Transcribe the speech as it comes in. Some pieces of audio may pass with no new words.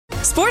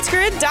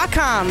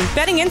SportsGrid.com.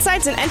 Betting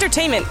insights and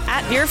entertainment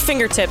at your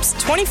fingertips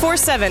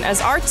 24/7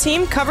 as our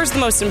team covers the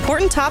most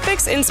important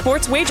topics in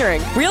sports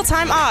wagering.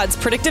 Real-time odds,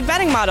 predictive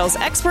betting models,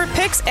 expert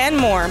picks, and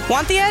more.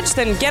 Want the edge?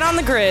 Then get on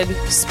the grid.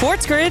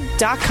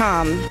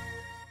 SportsGrid.com.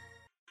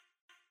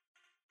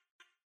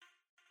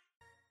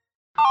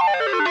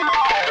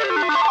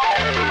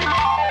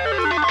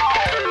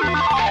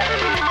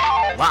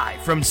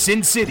 Live from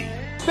Sin City,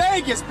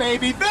 Vegas,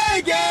 baby,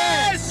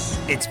 Vegas!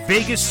 It's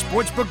Vegas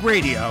Sportsbook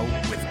Radio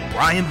with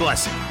Brian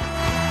Blessing.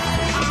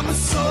 I'm a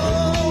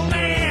soul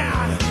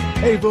man.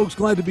 Hey, folks,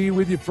 glad to be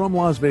with you from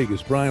Las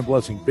Vegas. Brian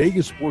Blessing,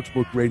 Vegas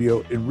Sportsbook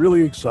Radio, and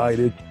really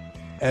excited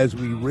as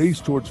we race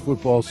towards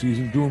football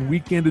season, doing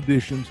weekend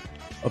editions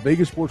of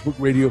Vegas Sportsbook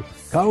Radio,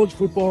 college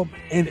football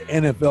and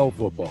NFL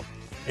football.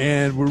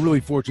 And we're really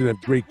fortunate to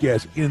have great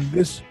guests. In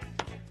this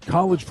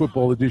college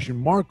football edition,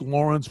 Mark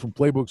Lawrence from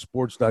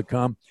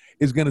PlaybookSports.com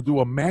is going to do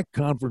a MAC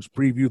conference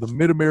preview, the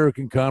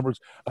Mid-American Conference,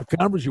 a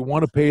conference you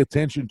want to pay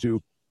attention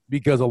to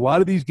because a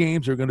lot of these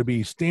games are going to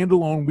be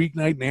standalone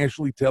weeknight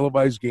nationally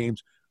televised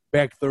games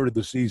back third of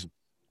the season.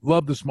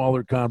 Love the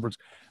smaller conference.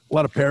 A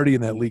lot of parity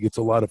in that league. It's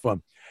a lot of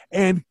fun.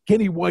 And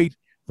Kenny White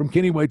from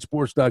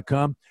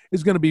KennyWhiteSports.com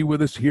is going to be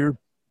with us here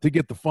to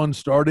get the fun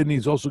started, and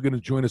he's also going to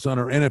join us on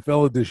our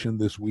NFL edition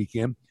this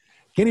weekend.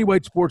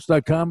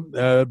 KennyWhiteSports.com,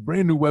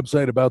 brand new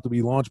website about to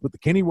be launched, but the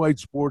Kenny White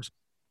Sports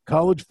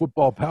College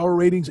Football Power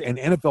Ratings and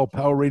NFL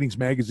Power Ratings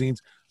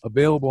magazines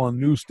available on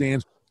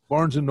newsstands,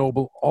 Barnes &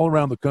 Noble, all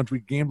around the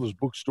country, Gambler's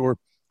Bookstore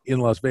in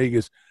Las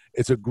Vegas.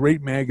 It's a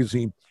great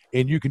magazine,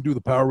 and you can do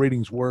the power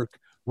ratings work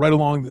right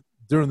along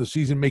during the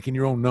season, making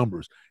your own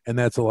numbers, and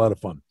that's a lot of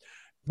fun.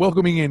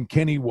 Welcoming in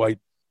Kenny White,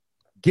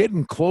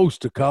 getting close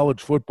to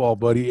college football,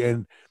 buddy,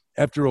 and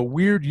after a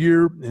weird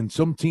year and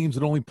some teams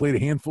that only played a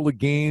handful of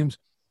games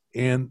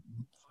and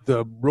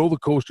the roller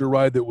coaster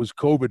ride that was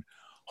COVID,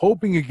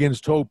 hoping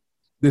against hope,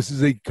 this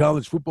is a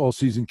college football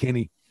season,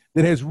 Kenny,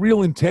 that has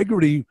real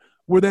integrity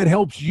where that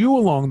helps you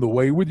along the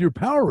way with your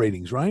power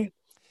ratings, right?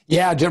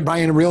 Yeah,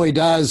 Brian, it really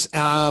does.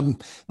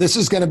 This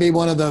is going to be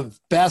one of the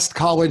best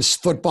college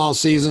football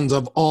seasons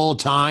of all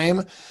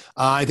time.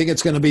 I think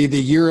it's going to be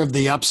the year of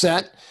the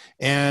upset,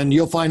 and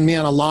you'll find me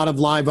on a lot of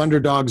live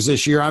underdogs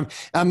this year.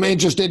 I'm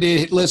interested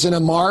to listen to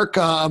Mark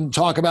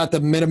talk about the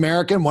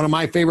Mid-American, one of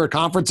my favorite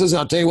conferences.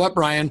 I'll tell you what,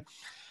 Brian,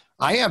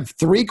 I have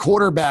 3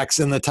 quarterbacks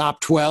in the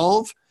top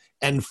 12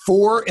 and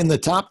 4 in the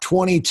top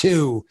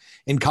 22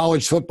 in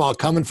college football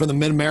coming from the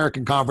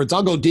Mid-American Conference.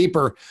 I'll go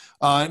deeper.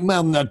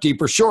 Well, not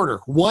deeper,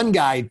 shorter. One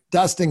guy,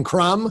 Dustin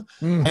Crum,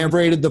 I have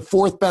rated the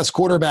 4th best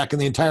quarterback in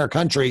the entire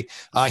country.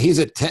 He's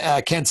at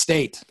Kent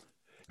State.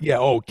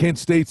 Yeah, Kent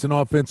State's an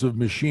offensive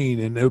machine,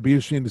 and it'll be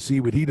interesting to see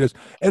what he does.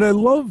 And I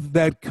love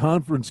that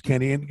conference,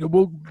 Kenny, and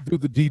we'll do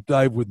the deep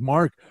dive with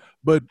Mark.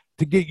 But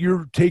to get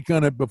your take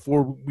on it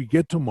before we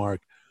get to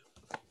Mark,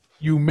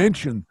 you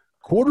mentioned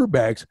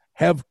quarterbacks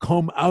have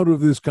come out of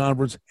this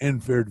conference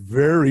and fared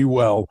very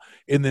well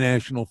in the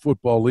National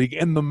Football League.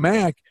 And the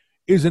MAC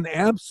is an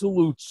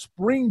absolute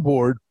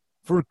springboard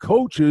for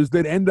coaches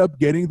that end up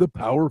getting the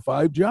Power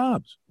 5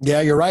 jobs.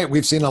 Yeah, you're right.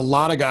 We've seen a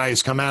lot of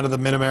guys come out of the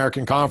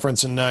Mid-American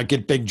Conference and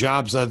get big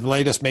jobs. The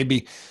latest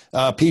maybe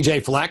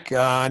P.J. Fleck.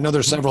 I know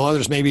there's several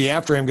others maybe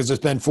after him because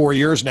it's been 4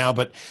 years now,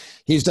 but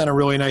he's done a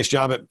really nice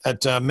job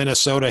at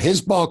Minnesota.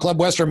 His ball club,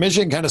 Western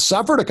Michigan, kind of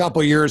suffered a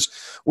couple years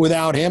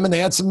without him, and they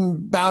had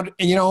some about,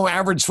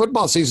 average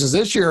football seasons.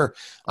 This year,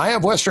 I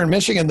have Western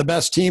Michigan, the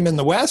best team in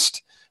the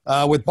West,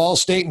 with Ball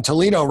State and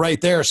Toledo right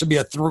there. Should be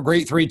a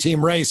great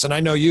 3-team race, and I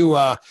know you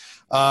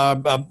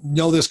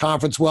know this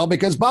conference well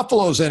because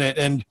Buffalo's in it.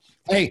 And,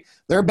 hey,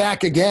 they're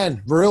back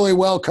again, really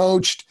well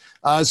coached.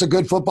 It's a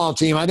good football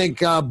team. I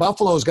think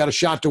Buffalo's got a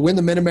shot to win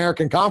the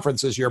Mid-American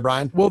Conference this year,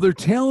 Brian. Well, they're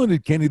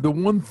talented, Kenny. The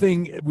one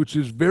thing which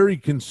is very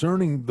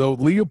concerning, though,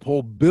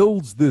 Leopold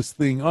builds this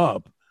thing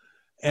up,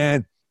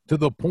 and to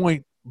the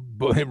point,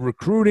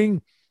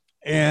 recruiting,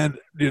 and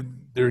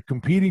they're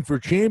competing for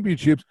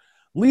championships.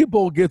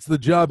 Leopold gets the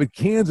job at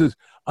Kansas.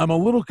 I'm a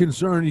little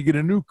concerned you get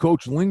a new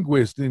coach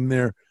linguist in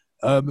there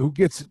who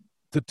gets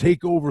to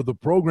take over the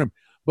program.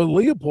 But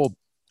Leopold,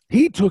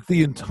 he took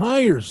the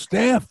entire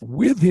staff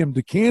with him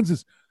to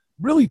Kansas.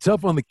 Really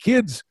tough on the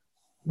kids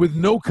with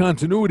no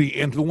continuity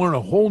and to learn a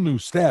whole new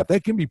staff.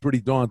 That can be pretty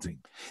daunting.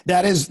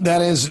 That is,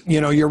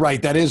 you're right.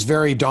 That is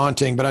very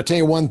daunting. But I'll tell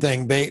you one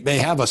thing. They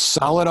have a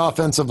solid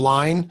offensive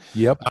line.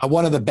 Yep.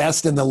 One of the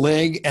best in the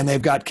league. And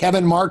they've got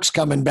Kevin Marks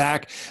coming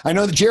back. I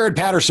know that Jared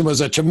Patterson was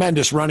a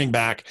tremendous running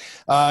back,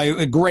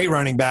 a great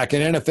running back,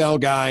 an NFL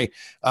guy.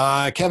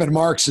 Kevin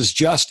Marks is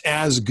just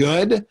as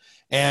good.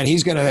 And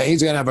he's gonna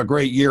have a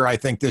great year, I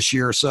think, this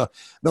year. So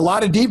a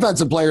lot of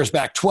defensive players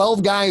back.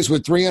 12 guys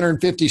with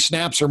 350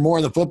 snaps or more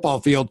in the football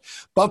field.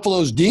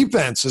 Buffalo's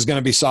defense is going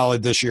to be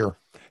solid this year.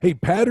 Hey,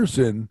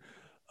 Patterson,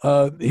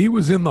 he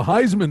was in the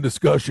Heisman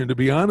discussion, to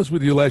be honest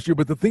with you, last year.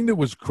 But the thing that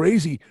was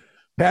crazy,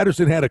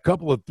 Patterson had a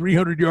couple of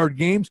 300-yard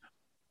games.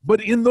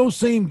 But in those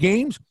same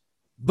games,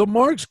 the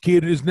Marks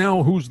kid is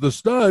now who's the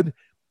stud.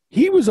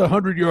 He was a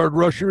 100-yard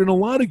rusher in a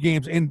lot of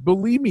games. And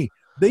believe me,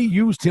 they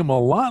used him a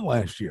lot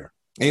last year.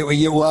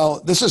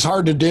 Well, this is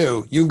hard to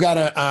do. You've got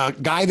a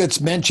guy that's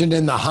mentioned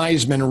in the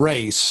Heisman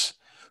race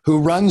who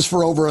runs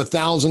for over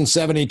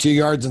 1,072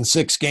 yards in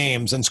 6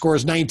 games and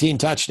scores 19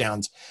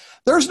 touchdowns.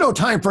 There's no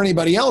time for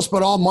anybody else,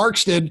 but all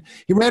Marks did,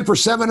 he ran for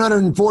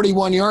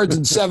 741 yards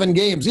in 7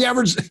 games. He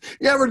averaged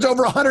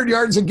over 100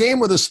 yards a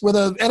game with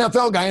an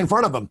NFL guy in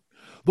front of him.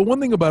 The one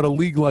thing about a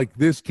league like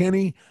this,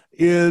 Kenny,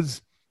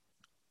 is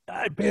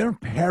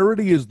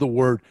parity is the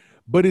word,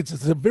 but it's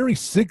a very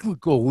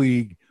cyclical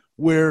league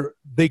where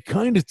they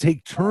kind of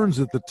take turns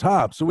at the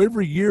top. So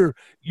every year,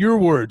 your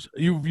words,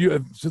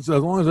 since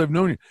as long as I've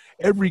known you,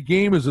 every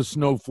game is a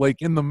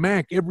snowflake. In the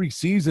MAC, every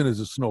season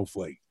is a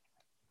snowflake.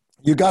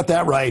 You got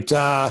that right.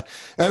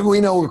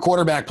 We know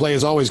quarterback play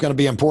is always going to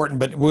be important,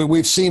 but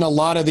we've seen a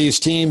lot of these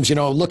teams,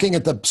 looking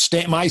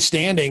at my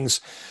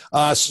standings,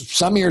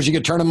 some years you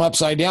could turn them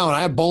upside down. I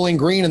have Bowling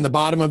Green in the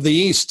bottom of the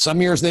East.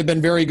 Some years they've been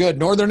very good.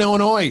 Northern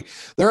Illinois,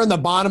 they're in the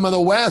bottom of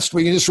the West.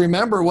 We can just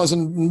remember it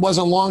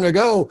wasn't long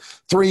ago,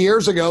 3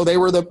 years ago, they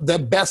were the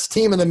best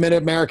team in the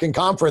Mid-American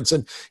Conference.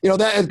 And,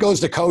 that it goes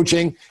to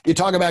coaching. You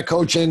talk about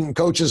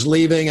coaches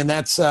leaving, and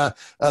that's the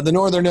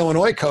Northern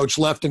Illinois coach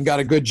left and got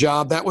a good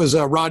job. That was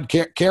Rod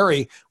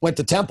Carey, went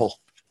to Temple.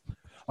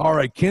 All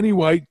right, Kenny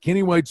White,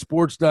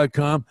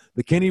 KennyWhiteSports.com.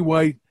 The Kenny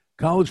White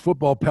College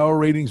Football Power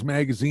Ratings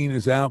magazine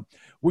is out.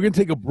 We're going to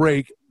take a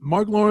break.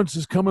 Mark Lawrence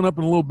is coming up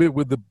in a little bit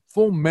with the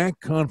full MAC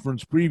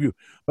conference preview.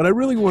 But I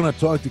really want to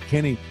talk to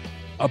Kenny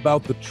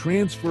about the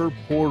transfer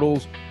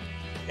portals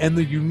and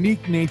the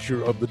unique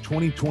nature of the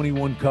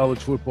 2021 college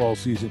football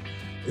season.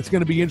 It's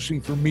going to be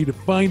interesting for me to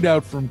find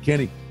out from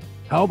Kenny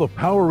how the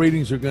power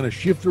ratings are going to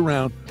shift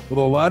around with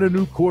a lot of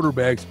new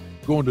quarterbacks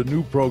going to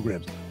new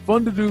programs.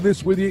 Fun to do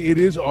this with you. It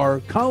is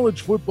our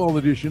college football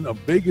edition of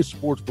Vegas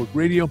Sportsbook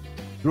Radio.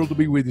 Thrilled to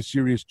be with you,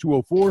 Sirius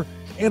 204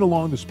 and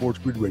along the Sports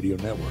Grid Radio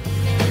Network.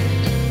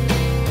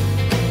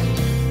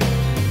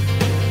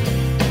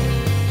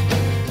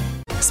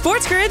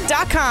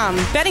 SportsGrid.com.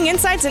 Betting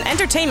insights and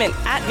entertainment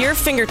at your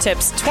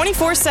fingertips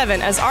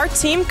 24/7 as our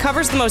team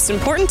covers the most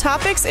important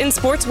topics in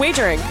sports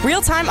wagering.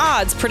 Real-time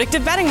odds,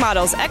 predictive betting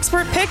models,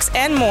 expert picks,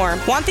 and more.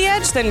 Want the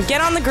edge? Then get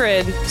on the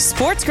grid.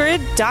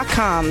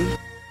 SportsGrid.com.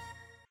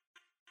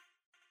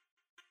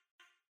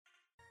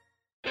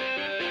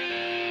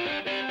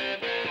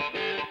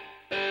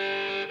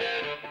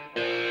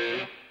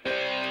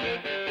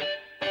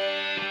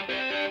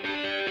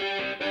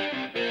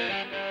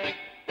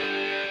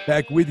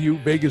 Back with you,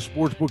 Vegas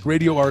Sportsbook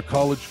Radio, our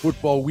college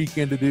football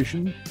weekend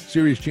edition,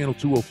 Sirius Channel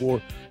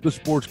 204, the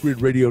Sports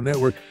Grid Radio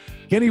Network.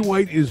 Kenny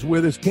White is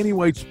with us,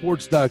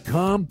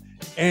 KennyWhiteSports.com,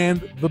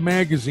 and the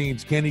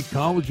magazines, Kenny,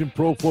 college and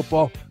pro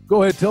football.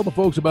 Go ahead, tell the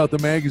folks about the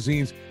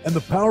magazines and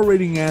the power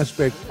rating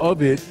aspect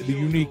of it, the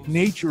unique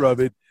nature of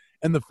it,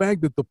 and the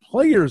fact that the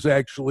players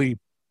actually,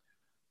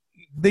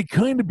 they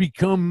kind of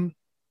become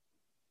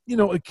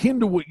akin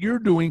to what you're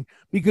doing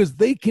because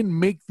they can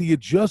make the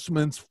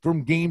adjustments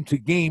from game to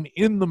game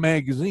in the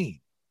magazine.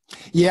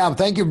 Yeah,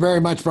 thank you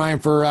very much, Brian,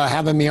 for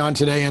having me on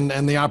today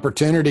and the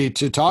opportunity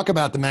to talk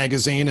about the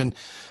magazine. And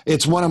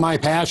it's one of my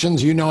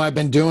passions. I've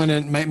been doing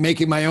it,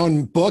 making my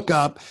own book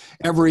up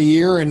every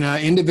year in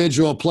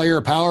individual player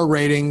power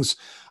ratings.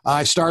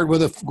 I start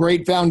with a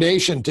great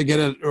foundation to get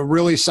a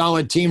really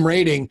solid team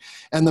rating.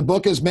 And the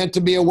book is meant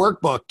to be a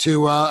workbook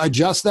to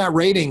adjust that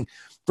rating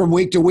from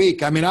week to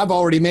week. I mean, I've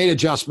already made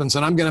adjustments,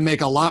 and I'm going to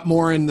make a lot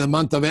more in the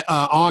month of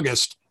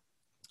August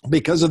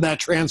because of that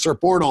transfer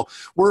portal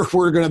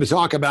we're going to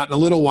talk about in a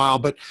little while.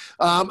 But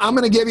I'm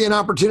going to give you an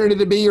opportunity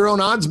to be your own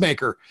odds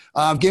maker.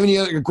 I've given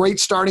you a great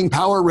starting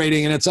power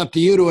rating, and it's up to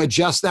you to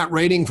adjust that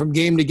rating from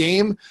game to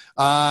game.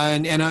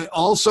 And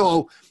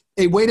also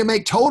a way to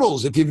make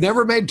totals. If you've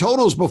never made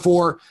totals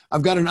before,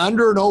 I've got an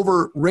under and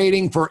over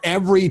rating for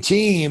every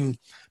team.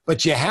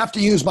 But you have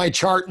to use my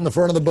chart in the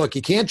front of the book.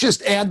 You can't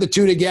just add the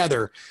two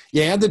together.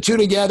 You add the two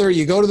together,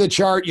 you go to the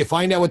chart, you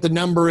find out what the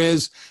number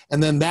is,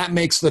 and then that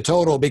makes the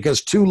total.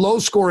 Because two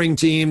low-scoring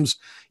teams,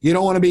 you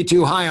don't want to be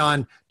too high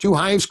on. Two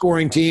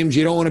high-scoring teams,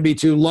 you don't want to be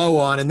too low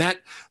on. And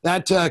that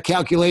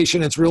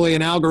calculation, it's really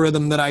an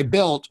algorithm that I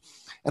built,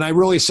 and I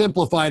really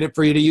simplified it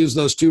for you to use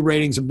those two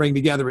ratings and bring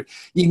together.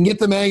 You can get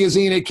the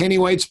magazine at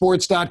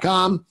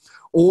KennyWhiteSports.com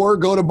or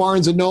go to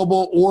Barnes &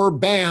 Noble or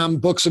BAM,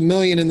 Books A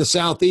Million in the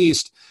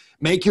Southeast.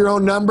 Make your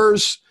own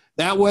numbers.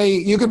 That way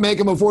you can make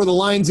them before the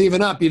line's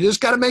even up. You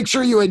just got to make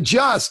sure you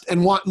adjust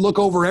and look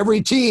over every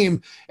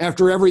team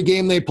after every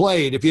game they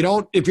played. If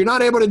you're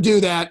not able to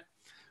do that,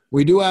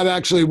 we will have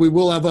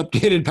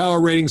updated power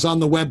ratings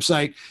on the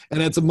website,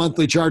 and it's a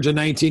monthly charge of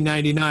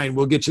 $19.99.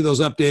 We'll get you those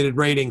updated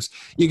ratings.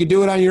 You can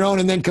do it on your own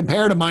and then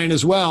compare to mine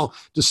as well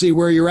to see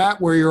where you're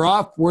at, where you're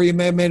off, where you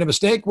may have made a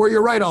mistake, where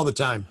you're right all the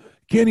time.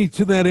 Kenny,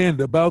 to that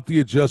end, about the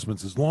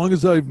adjustments, as long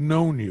as I've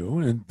known you,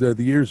 and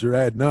the years are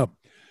adding up,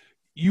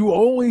 you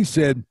always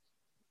said,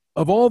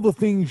 of all the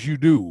things you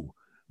do,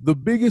 the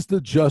biggest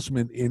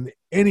adjustment in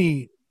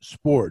any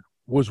sport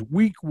was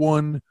week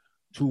 1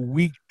 to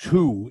week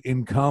 2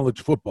 in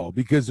college football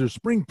because there's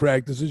spring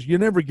practices. You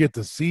never get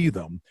to see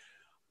them.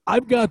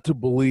 I've got to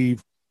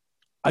believe,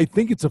 I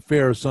think it's a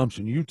fair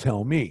assumption, you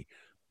tell me,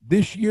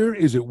 This year,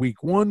 is it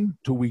week 1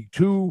 to week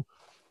 2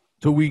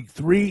 to week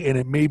 3, and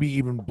it maybe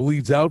even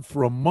bleeds out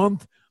for a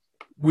month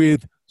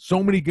with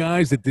so many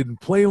guys that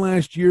didn't play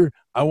last year?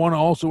 I want to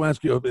also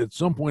ask you at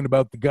some point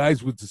about the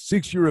guys with the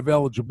 6 year of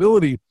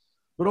eligibility,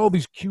 but all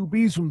these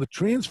QBs from the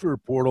transfer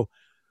portal.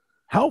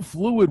 How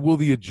fluid will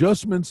the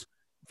adjustments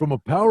from a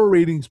power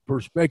ratings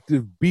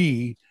perspective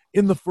be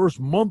in the first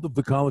month of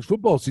the college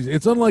football season?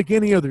 It's unlike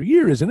any other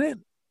year, isn't it?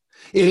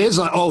 It is.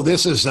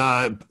 This is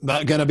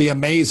going to be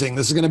amazing.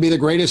 This is going to be the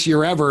greatest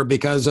year ever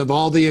because of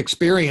all the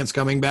experience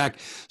coming back.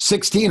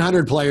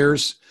 1,600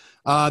 players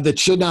that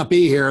should not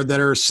be here that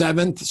are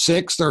 7th,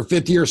 6th, or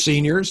 5th year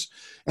seniors.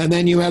 And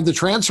then you have the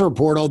transfer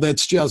portal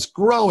that's just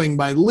growing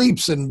by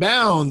leaps and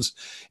bounds.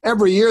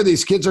 Every year,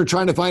 these kids are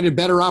trying to find a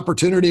better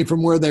opportunity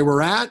from where they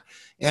were at,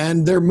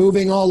 and they're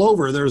moving all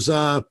over. There's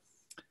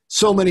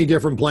so many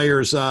different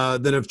players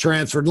that have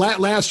transferred.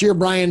 Last year,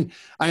 Brian,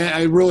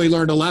 I really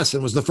learned a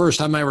lesson. It was the first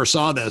time I ever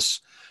saw this,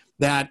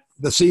 that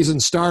the season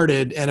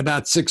started, and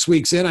about 6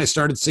 weeks in, I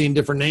started seeing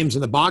different names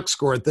in the box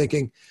score and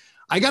thinking,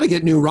 I got to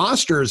get new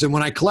rosters. And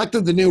when I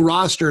collected the new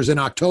rosters in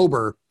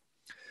October,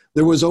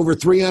 there was over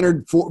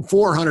 300,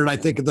 400, I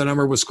think the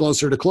number was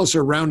closer,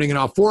 rounding it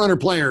off, 400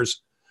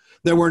 players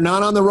that were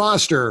not on the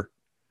roster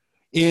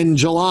in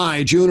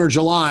June or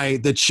July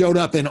that showed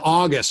up in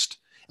August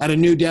at a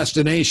new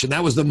destination.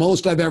 That was the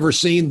most I've ever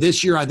seen.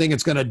 This year, I think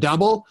it's going to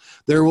double.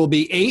 There will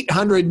be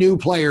 800 new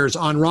players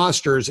on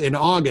rosters in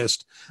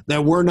August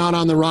that were not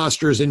on the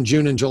rosters in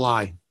June and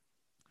July.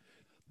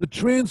 The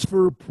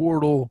transfer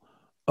portal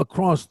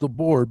across the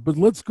board, but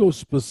let's go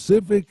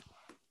specific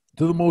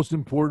to the most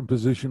important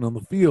position on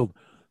the field.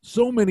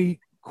 So many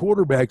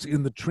quarterbacks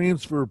in the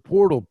transfer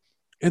portal,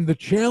 and the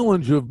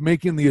challenge of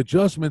making the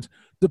adjustments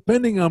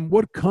depending on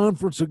what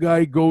conference a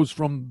guy goes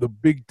from. The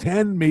Big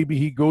Ten, maybe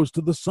he goes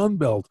to the Sun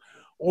Belt,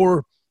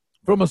 or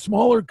from a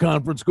smaller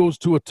conference goes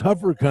to a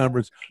tougher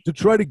conference, to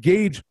try to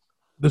gauge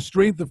the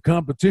strength of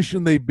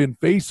competition they've been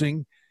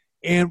facing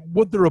and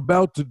what they're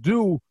about to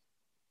do.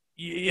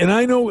 And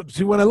I know,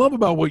 see, what I love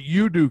about what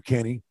you do,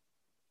 Kenny,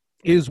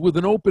 is with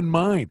an open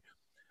mind.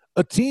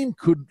 A team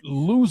could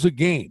lose a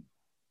game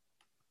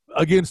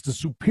against a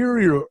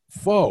superior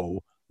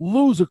foe,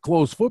 lose a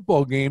close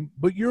football game,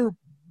 but your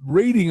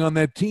rating on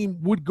that team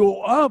would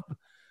go up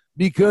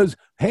because,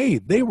 hey,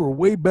 they were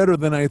way better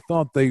than I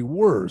thought they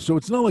were. So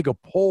it's not like a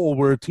poll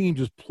where a team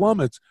just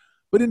plummets,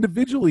 but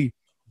individually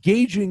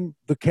gauging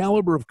the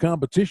caliber of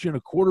competition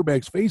a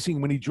quarterback's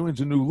facing when he joins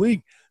a new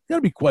league, got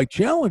to be quite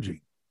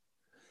challenging.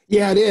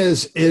 Yeah, it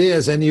is. It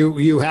is. And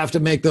you have to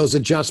make those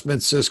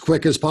adjustments as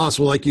quick as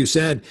possible, like you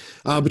said,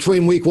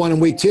 between week 1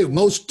 and week 2.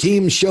 Most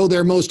teams show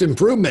their most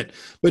improvement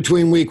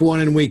between week 1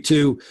 and week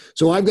 2.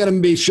 So I've got to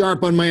be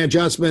sharp on my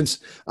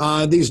adjustments.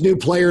 These new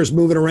players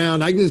moving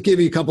around. I can just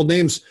give you a couple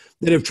names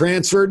that have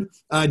transferred.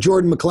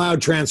 Jordan McLeod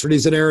transferred.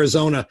 He's at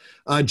Arizona.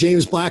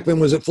 James Blackman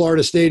was at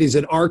Florida State. He's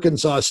at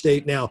Arkansas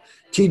State now.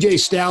 TJ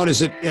Stout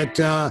is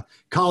at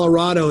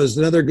Colorado is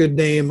another good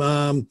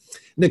name.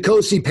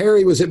 N'Kosi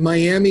Perry was at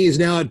Miami. He's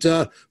now at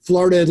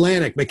Florida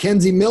Atlantic.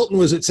 Mackenzie Milton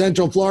was at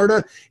Central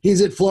Florida.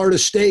 He's at Florida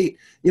State.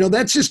 You know,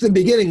 that's just the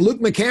beginning.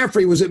 Luke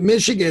McCaffrey was at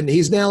Michigan.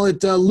 He's now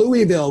at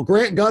Louisville.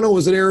 Grant Gunnell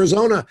was at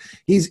Arizona.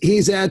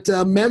 He's at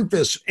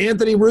Memphis.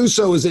 Anthony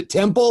Russo is at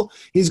Temple.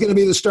 He's going to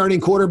be the starting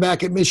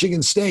quarterback at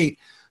Michigan State.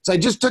 So I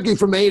just took you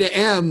from A to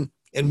M.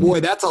 And boy,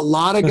 that's a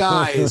lot of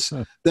guys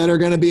that are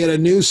going to be at a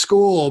new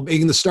school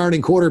being the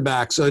starting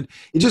quarterback. So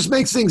it just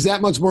makes things that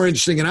much more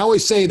interesting. And I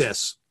always say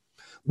this.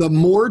 The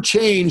more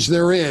change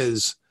there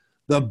is,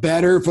 the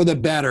better for the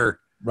better.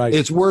 Right.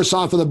 It's worse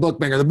off for the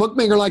bookmaker. The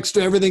bookmaker likes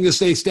everything to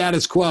stay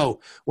status quo.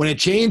 When it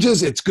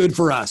changes, it's good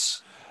for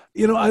us.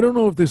 You know, I don't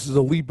know if this is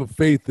a leap of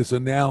faith, this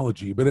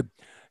analogy, but at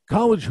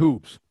college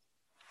hoops,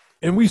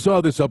 and we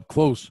saw this up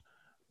close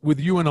with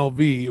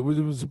UNLV. It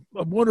was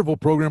a wonderful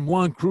program.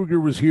 Lon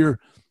Kruger was here.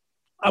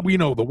 We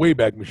know the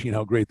Wayback Machine,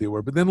 how great they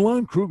were. But then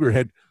Lon Kruger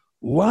had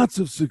lots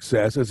of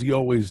success, as he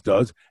always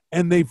does,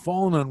 and they've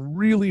fallen on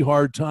really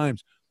hard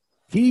times.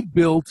 He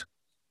built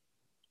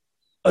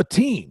a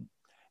team.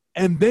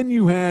 And then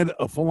you had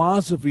a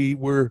philosophy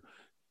where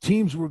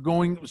teams were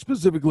going,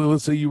 specifically,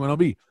 let's say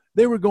UNLV,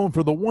 they were going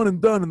for the one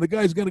and done, and the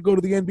guy's going to go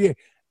to the NBA.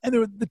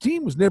 And the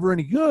team was never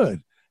any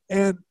good.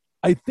 And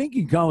I think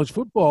in college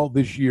football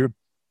this year,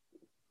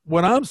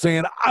 what I'm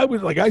saying,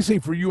 I say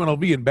for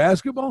UNLV in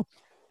basketball,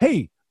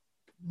 hey,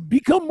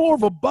 become more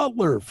of a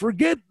Butler.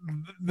 Forget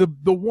the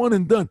one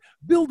and done.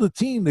 Build a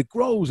team that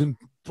grows and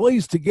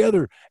plays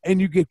together,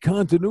 and you get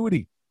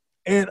continuity.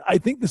 And I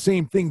think the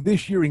same thing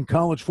this year in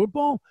college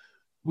football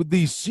with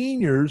these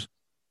seniors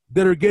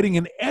that are getting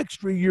an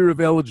extra year of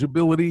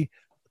eligibility,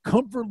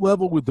 comfort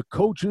level with the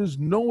coaches,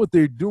 know what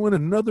they're doing,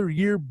 another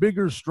year,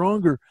 bigger,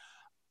 stronger.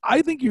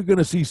 I think you're going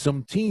to see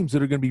some teams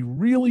that are going to be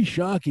really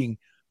shocking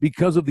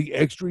because of the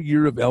extra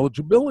year of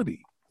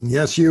eligibility.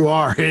 Yes, you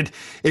are.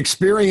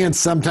 Experience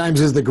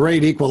sometimes is the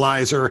great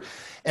equalizer.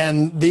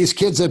 And these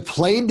kids have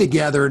played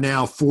together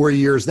now 4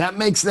 years. That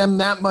makes them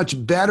that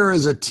much better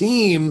as a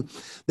team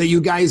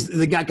that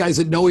they got guys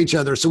that know each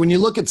other. So when you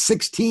look at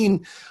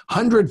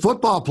 1,600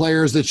 football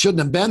players that shouldn't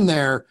have been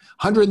there,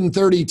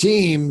 130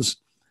 teams,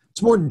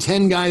 it's more than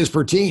 10 guys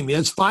per team.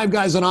 It's 5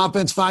 guys on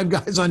offense, 5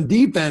 guys on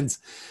defense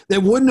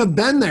that wouldn't have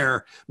been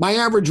there. My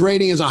average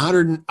rating is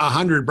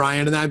 100,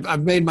 Brian, and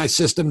I've made my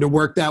system to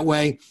work that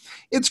way.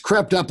 It's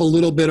crept up a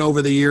little bit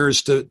over the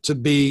years to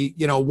be,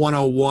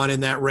 101 in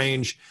that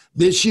range.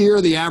 This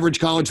year, the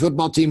average college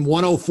football team,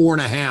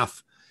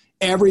 104.5.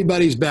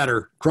 Everybody's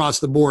better across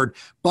the board,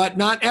 but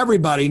not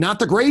everybody, not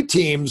the great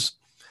teams.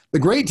 The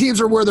great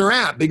teams are where they're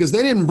at because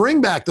they didn't bring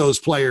back those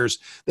players.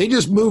 They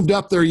just moved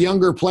up their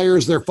younger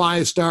players, their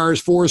 5 stars,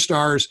 4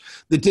 stars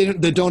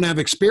that don't have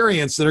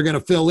experience that are going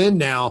to fill in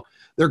now.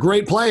 They're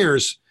great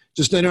players,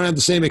 just they don't have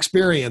the same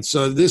experience.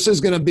 So this is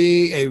going to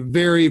be a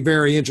very,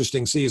 very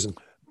interesting season.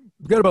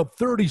 We've got about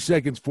 30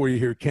 seconds for you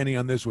here, Kenny,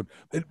 on this one.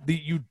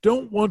 You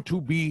don't want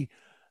to be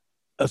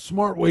a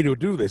smart way to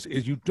do this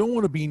is you don't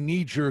want to be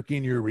knee-jerk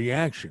in your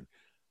reaction.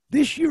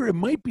 This year, it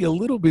might be a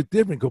little bit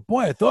different. Go,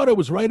 boy, I thought I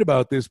was right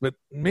about this, but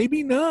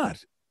maybe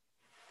not.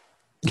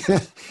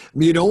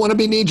 You don't want to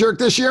be knee-jerk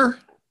this year?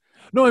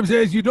 No, I'm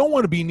saying you don't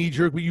want to be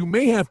knee-jerk, but you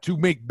may have to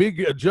make big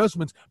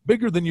adjustments,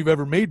 bigger than you've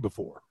ever made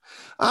before.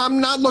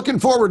 I'm not looking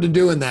forward to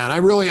doing that.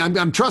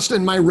 I'm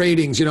trusting my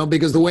ratings,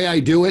 because the way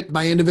I do it,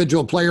 my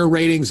individual player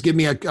ratings give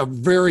me a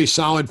very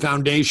solid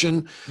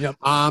foundation. Yep.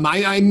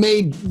 I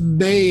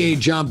may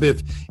jump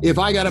if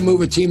I got to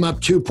move a team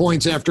up 2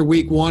 points after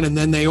week 1 and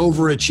then they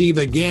overachieve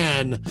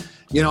again.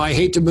 I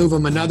hate to move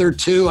them another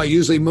 2. I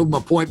usually move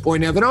them a point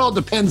and a half. It all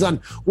depends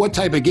on what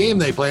type of game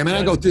they play. I mean,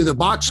 I go through the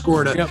box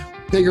score to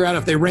figure out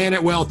if they ran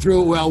it well,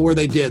 threw it well, where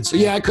they did. So,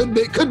 yeah, it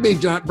could be,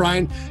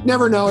 Brian.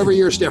 Never know. Every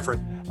year's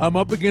different. I'm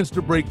up against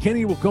a break.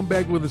 Kenny will come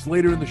back with us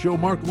later in the show.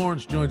 Mark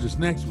Lawrence joins us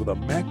next with a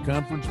MAC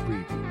Conference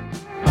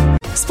preview.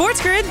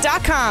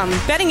 SportsGrid.com.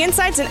 Betting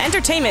insights and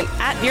entertainment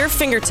at your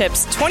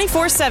fingertips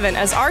 24/7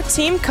 as our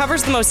team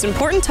covers the most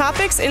important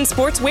topics in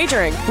sports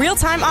wagering.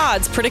 Real-time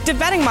odds, predictive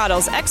betting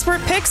models,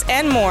 expert picks,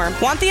 and more.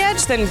 Want the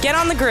edge? Then get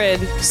on the grid.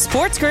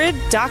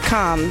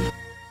 SportsGrid.com.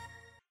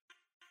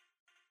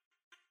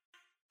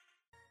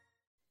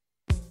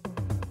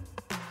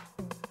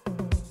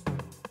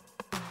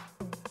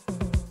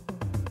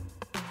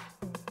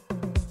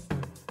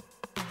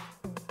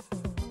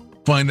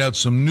 Find out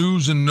some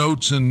news and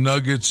notes and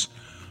nuggets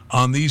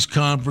on these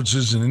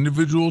conferences and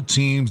individual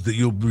teams that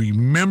you'll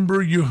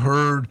remember you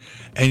heard,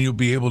 and you'll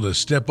be able to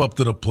step up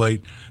to the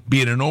plate,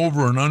 be it an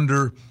over and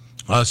under.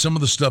 Some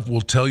of the stuff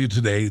we'll tell you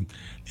today.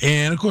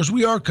 And, of course,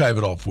 we archive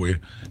it all for you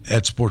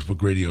at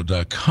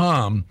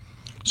sportsbookradio.com.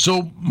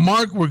 So,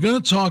 Mark, we're going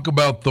to talk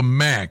about the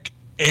MAC.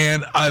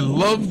 And I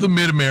love the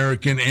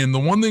Mid-American. And the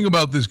one thing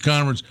about this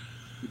conference,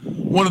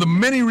 one of the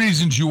many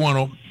reasons you want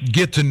to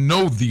get to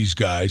know these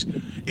guys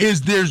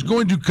is there's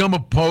going to come a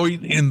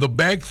point in the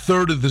back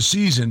third of the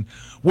season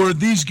where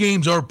these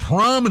games are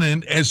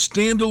prominent as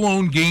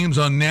standalone games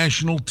on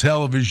national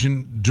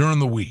television during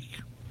the week.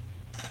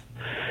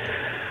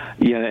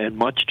 Yeah, and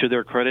much to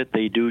their credit,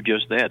 they do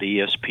just that.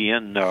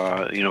 ESPN,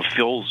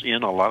 fills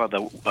in a lot of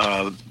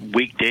the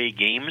weekday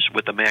games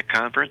with the MAC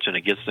Conference, and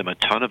it gets them a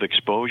ton of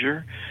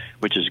exposure,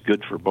 which is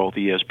good for both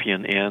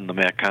ESPN and the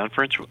MAC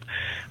Conference.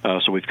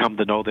 So we've come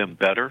to know them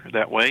better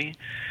that way.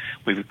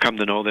 We've come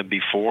to know them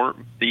before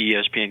the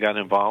ESPN got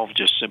involved,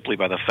 just simply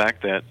by the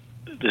fact that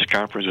this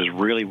conference is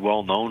really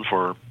well known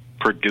for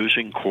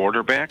producing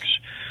quarterbacks,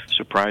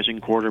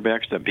 surprising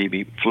quarterbacks that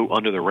maybe flew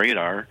under the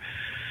radar.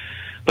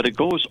 But it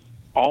goes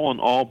all in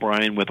all,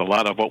 Brian, with a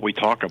lot of what we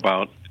talk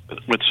about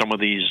with some of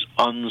these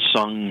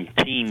unsung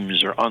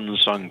teams or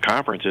unsung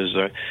conferences.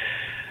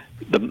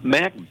 The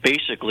MAC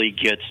basically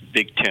gets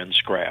Big Ten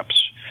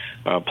scraps,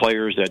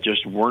 players that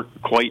just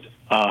weren't quite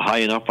high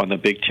enough on the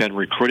Big Ten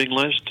recruiting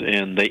list,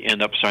 and they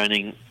end up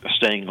staying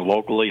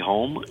locally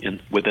home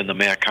within the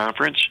MAC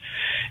conference,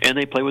 and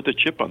they play with a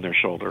chip on their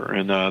shoulder,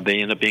 and they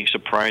end up being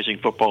surprising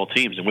football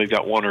teams. And we've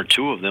got 1 or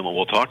 2 of them, and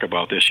we'll talk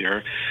about this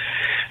year,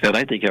 that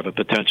I think have a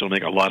potential to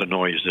make a lot of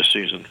noise this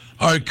season.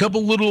 All right, a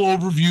couple little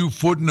overview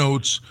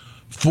footnotes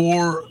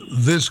for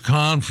this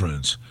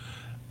conference.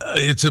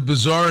 It's a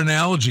bizarre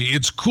analogy.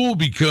 It's cool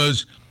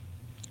because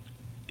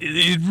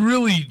it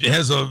really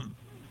has a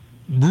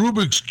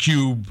Rubik's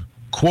Cube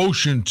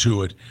quotient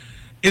to it.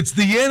 It's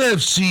the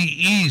NFC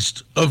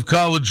East of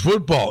college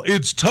football.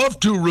 It's tough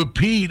to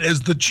repeat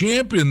as the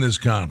champ in this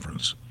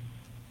conference.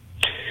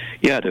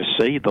 Yeah, to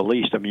say the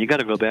least. I mean, you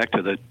got to go back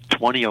to the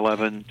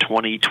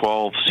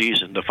 2011-2012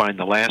 season to find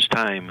the last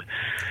time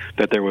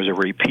that there was a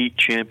repeat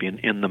champion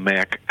in the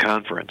MAC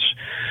conference.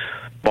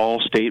 Ball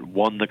State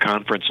won the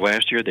conference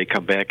last year. They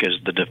come back as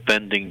the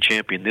defending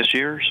champion this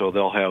year, so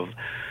they'll have,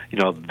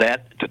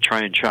 that to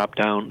try and chop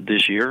down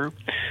this year.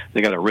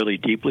 They got a really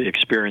deeply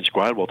experienced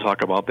squad. We'll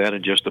talk about that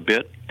in just a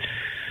bit.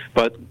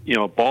 But,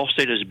 Ball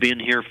State has been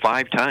here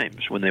 5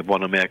 times when they've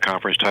won a MAC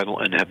conference title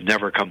and have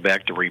never come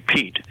back to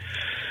repeat.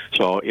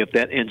 So if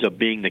that ends up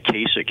being the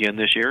case again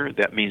this year,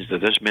 that means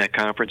that this MAC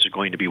conference is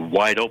going to be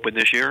wide open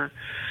this year.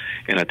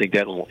 And I think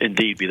that will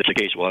indeed be the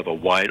case. We'll have a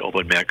wide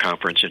open MAC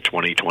conference in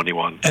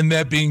 2021. And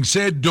that being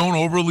said, don't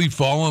overly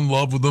fall in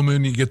love with them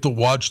and you get to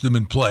watch them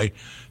and play,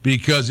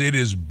 because it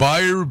is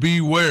buyer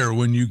beware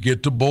when you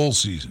get to bowl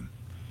season.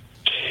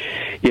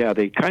 Yeah,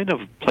 they kind of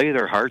play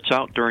their hearts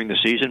out during the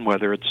season,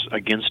 whether it's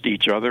against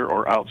each other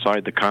or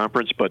outside the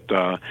conference, but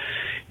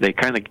they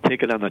kind of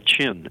take it on the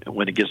chin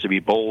when it gets to be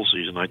bowl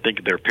season. I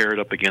think they're paired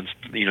up against,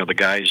 the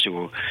guys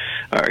who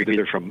are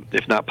either from,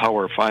 if not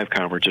Power 5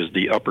 conferences,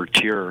 the upper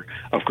tier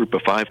of Group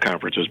of 5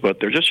 conferences, but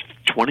they're just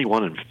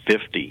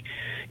 21-50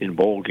 in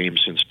bowl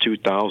games since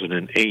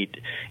 2008,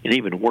 and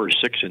even worse,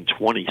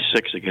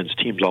 6-26 against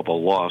teams of a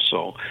loss.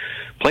 So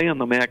play on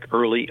the MAC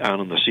early on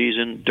in the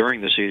season,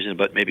 during the season,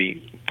 but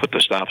maybe put the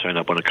stop sign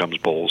up when it comes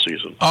bowl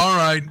season. All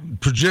right,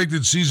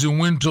 projected season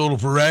win total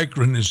for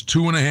Akron is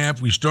 2.5.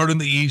 We start in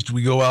the East.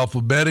 We go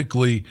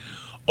alphabetically.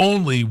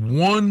 Only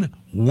one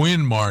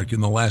win mark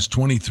in the last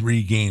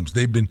 23 games.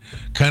 They've been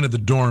kind of the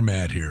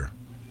doormat here.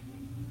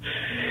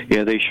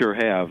 Yeah, they sure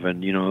have,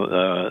 and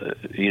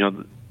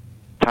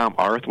Tom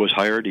Arth was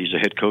hired. He's a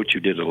head coach who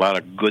did a lot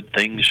of good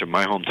things from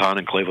my hometown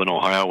in Cleveland,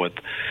 Ohio, with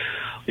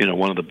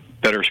one of the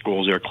better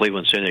schools there,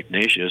 Cleveland St.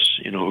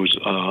 Ignatius, who's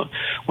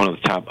one of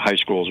the top high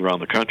schools around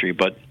the country.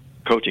 But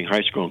coaching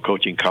high school and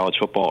coaching college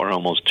football are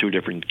almost two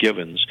different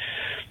givens.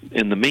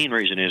 And the main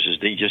reason is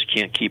they just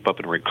can't keep up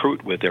and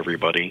recruit with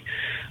everybody.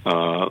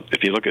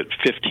 If you look at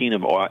 15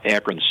 of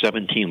Akron's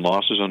 17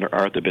 losses under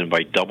Arth have been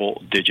by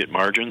double-digit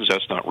margins.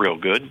 That's not real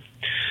good.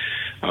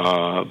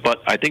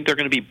 But I think they're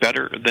going to be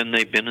better than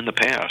they've been in the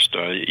past.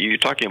 You're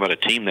talking about a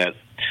team that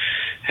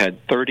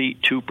had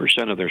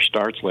 32% of their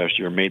starts last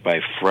year made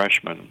by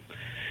freshmen.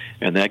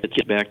 And that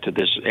gets back to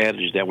this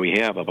adage that we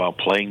have about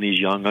playing these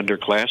young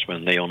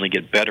underclassmen. They only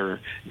get better,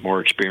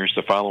 more experienced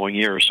the following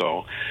year.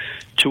 So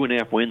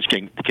 2.5 wins,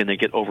 can they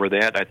get over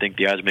that? I think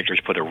the odds makers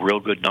put a real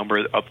good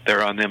number up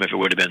there on them. If it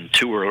would have been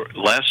 2 or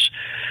less,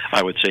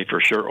 I would say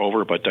for sure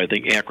over. But I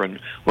think Akron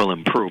will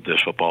improve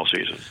this football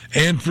season.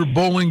 And for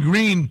Bowling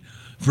Green,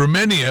 for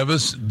many of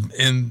us,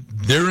 and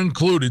they're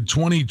included,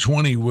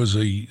 2020 was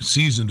a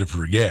season to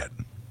forget.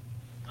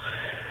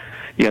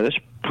 Yeah, this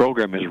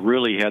program has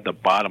really had the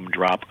bottom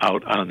drop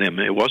out on them.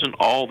 It wasn't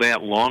all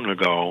that long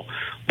ago.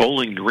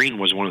 Bowling Green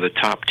was one of the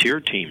top-tier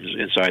teams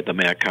inside the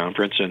MAC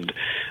conference, and,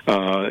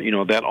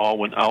 that all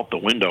went out the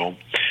window,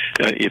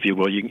 if you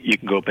will. You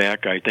can go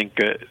back, I think,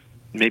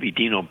 maybe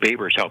Dino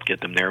Babers helped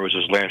get them there. It was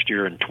his last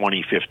year in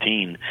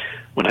 2015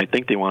 when I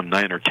think they won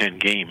 9 or 10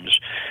 games.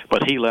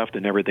 But he left,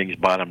 and everything's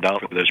bottomed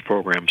out for this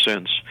program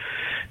since.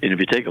 And if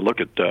you take a look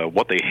at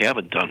what they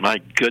haven't done, my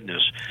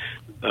goodness.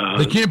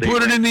 They can't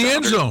put it in the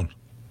end zone.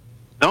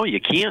 No,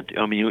 you can't.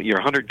 I mean, you're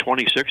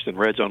 126th in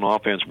red zone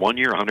offense one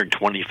year,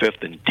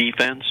 125th in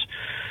defense,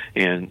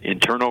 and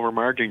in turnover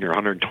margin, you're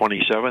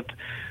 127th.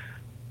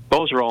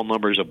 Those are all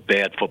numbers of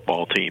bad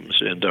football teams.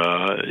 And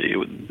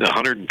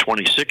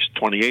 126th,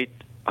 28th,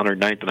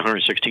 109th, and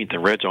 116th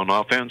in red zone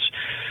offense.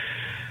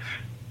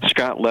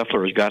 Scott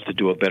Leffler has got to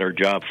do a better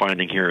job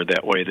finding here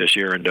that way this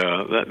year. And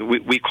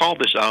we called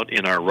this out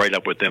in our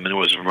write-up with them, and it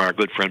was from our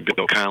good friend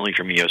Bill Connolly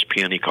from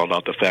ESPN. He called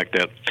out the fact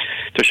that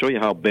to show you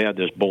how bad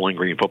this Bowling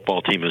Green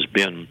football team has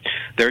been,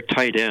 their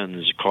tight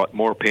ends caught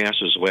more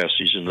passes last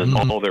season than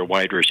all their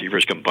wide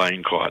receivers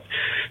combined caught.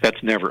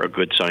 That's never a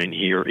good sign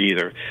here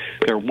either.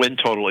 Their win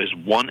total is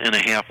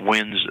 1.5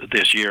 wins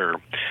this year.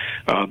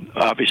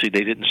 Obviously,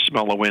 they didn't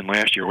smell a win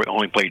last year. We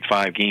only played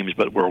 5 games,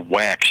 but were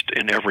waxed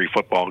in every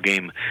football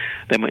game.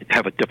 They might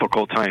have a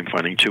difficult time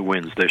finding 2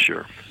 wins this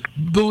year.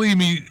 Believe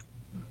me,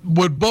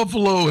 what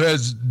Buffalo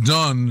has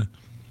done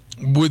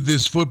with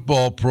this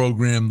football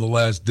program the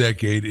last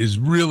decade is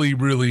really,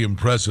 really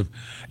impressive.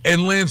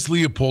 And Lance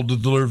Leopold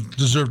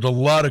deserved a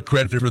lot of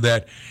credit for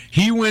that.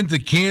 He went to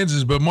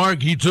Kansas, but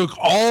Mark, he took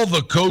all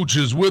the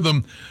coaches with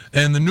him,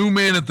 and the new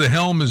man at the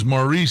helm is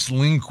Maurice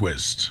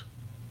Lindquist.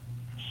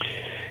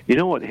 You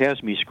know what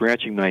has me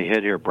scratching my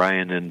head here,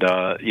 Brian, and,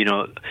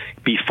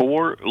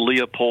 before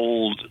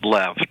Leopold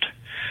left,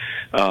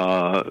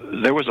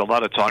 there was a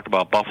lot of talk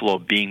about Buffalo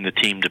being the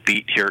team to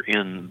beat here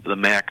in the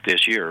MAC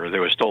this year.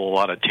 There was still a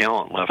lot of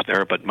talent left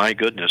there, but my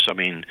goodness, I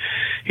mean,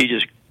 he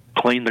just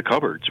cleaned the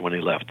cupboards when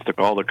he left. Took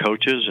all the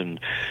coaches, and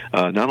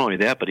not only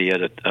that, but he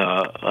had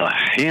a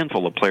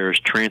handful of players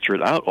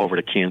transferred out over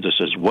to Kansas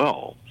as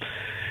well.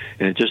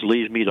 And it just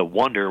leaves me to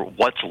wonder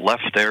what's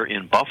left there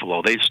in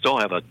Buffalo. They still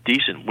have a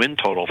decent win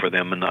total for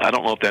them, and I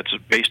don't know if that's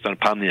based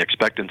upon the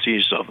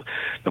expectancies of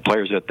the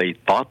players that they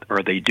thought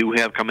or they do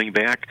have coming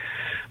back,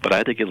 but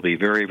I think it'll be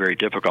very, very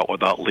difficult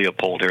without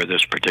Leopold here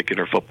this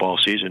particular football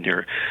season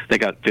here. They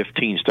got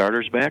 15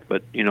 starters back,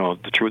 but,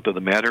 the truth of the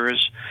matter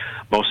is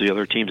most of the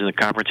other teams in the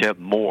conference have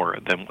more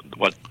than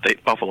what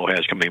Buffalo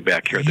has coming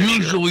back here this year.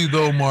 Usually,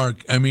 though,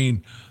 Mark, I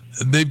mean,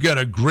 they've got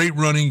a great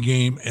running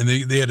game, and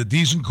they had a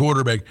decent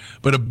quarterback,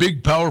 but a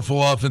big,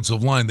 powerful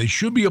offensive line. They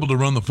should be able to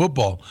run the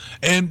football.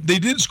 And they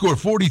did score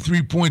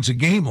 43 points a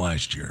game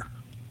last year.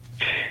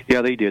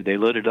 Yeah, they did. They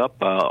lit it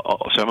up,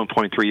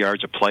 7.3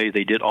 yards a play.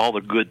 They did all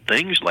the good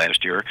things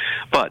last year,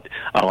 but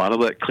a lot of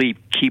that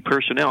key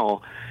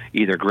personnel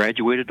either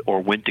graduated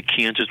or went to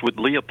Kansas with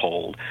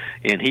Leopold,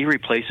 and he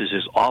replaces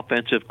his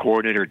offensive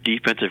coordinator,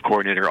 defensive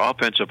coordinator,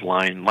 offensive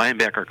line,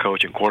 linebacker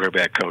coach, and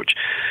quarterback coach.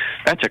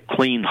 That's a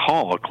clean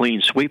haul, a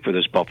clean sweep for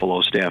this Buffalo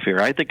staff here.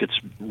 I think it's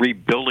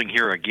rebuilding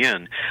here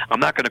again.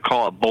 I'm not going to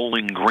call it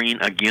Bowling Green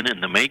again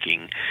in the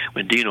making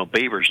when Dino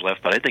Babers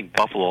left, but I think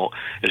Buffalo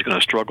is going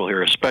to struggle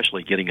here,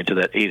 especially getting into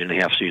that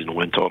 8.5 season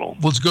win total.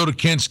 Let's go to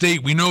Kent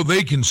State. We know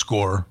they can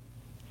score.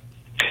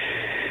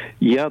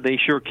 Yeah, they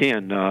sure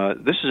can.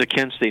 This is a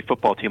Kent State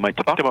football team. I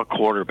talked about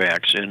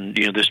quarterbacks, and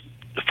this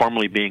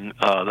formerly being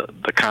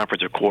the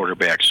conference of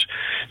quarterbacks.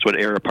 It's what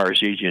Ara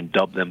Parseghian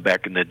dubbed them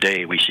back in the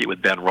day. We see it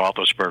with Ben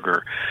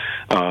Roethlisberger,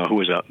 who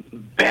was a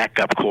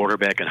backup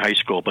quarterback in high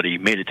school, but he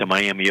made it to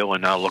Miami O,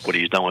 and now look what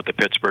he's done with the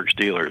Pittsburgh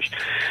Steelers.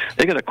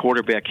 They got a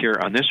quarterback here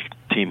on this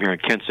team here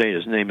at Kent State.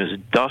 His name is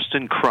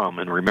Dustin Crum,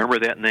 and remember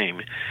that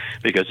name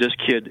because this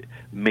kid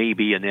may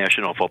be a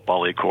National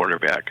Football League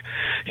quarterback.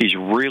 He's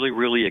really,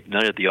 really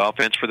ignited the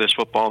offense for this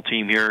football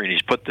team here, and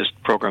he's put this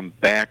program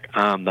back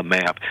on the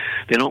map.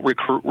 They don't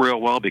recruit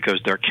real well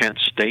because they're Kent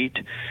State,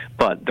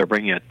 but they're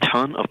bringing a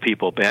ton of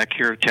people back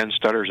here, 10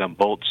 starters on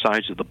both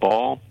sides of the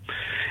ball.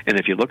 And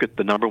if you look at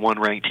the number one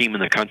ranked team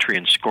in the country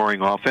in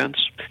scoring offense,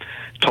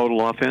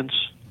 total offense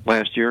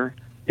last year,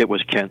 it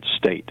was Kent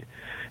State.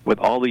 With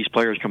all these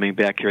players coming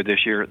back here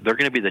this year, they're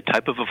going to be the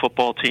type of a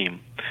football team.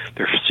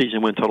 Their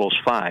season win total is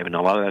 5, and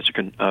a lot of that's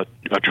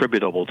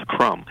attributable to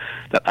Crum,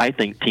 that I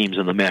think teams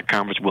in the MAC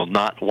Conference will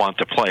not want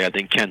to play. I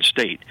think Kent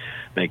State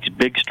makes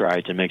big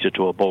strides and makes it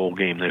to a bowl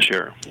game this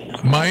year.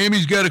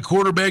 Miami's got a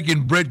quarterback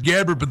in Brett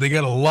Gabbert, but they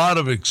got a lot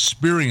of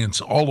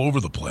experience all over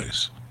the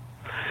place.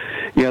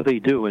 Yeah, they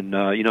do, and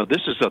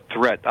this is a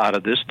threat out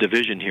of this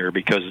division here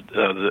because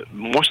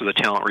most of the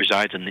talent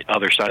resides in the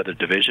other side of the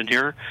division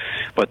here.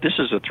 But this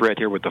is a threat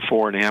here with the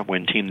 4.5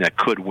 win team that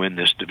could win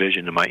this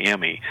division in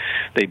Miami.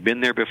 They've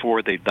been there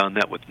before. They've done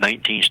that with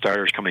 19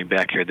 starters coming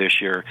back here this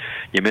year.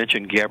 You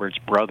mentioned Gabbert's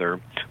brother,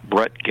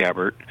 Brett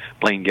Gabbert,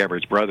 Blaine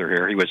Gabbert's brother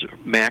here. He was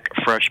MAC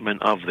Freshman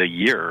of the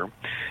Year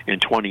in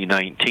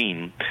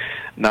 2019.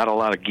 Not a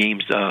lot of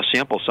games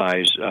sample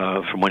size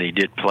from when he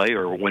did play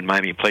or when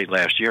Miami played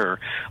last year,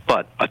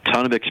 but a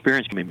ton of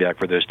experience coming back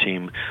for this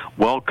team.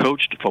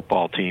 Well-coached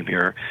football team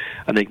here.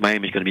 I think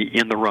Miami's going to be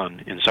in the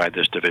run inside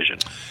this division.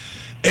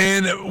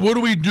 And what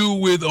do we do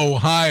with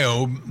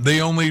Ohio?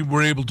 They only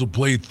were able to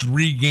play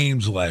 3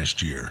 games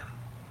last year.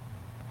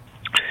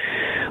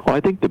 Well, I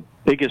think the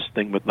biggest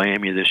thing with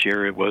Miami this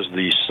year was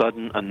the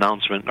sudden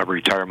announcement of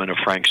retirement of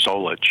Frank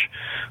Solich,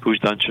 who's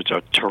done such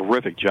a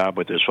terrific job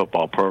with this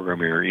football program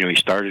here. He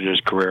started his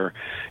career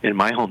in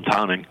my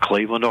hometown in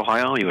Cleveland,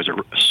 Ohio. He was a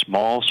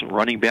small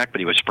running back, but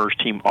he was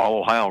first-team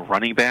All-Ohio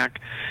running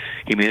back.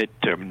 He made it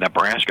to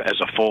Nebraska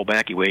as a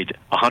fullback. He weighed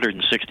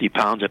 160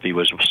 pounds if he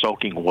was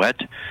soaking wet,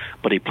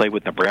 but he played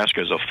with Nebraska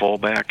as a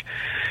fullback.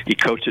 He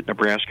coached at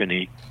Nebraska, and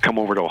he come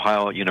over to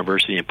Ohio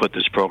University and put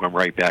this program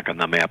right back on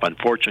the map.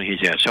 Unfortunately,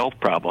 he has health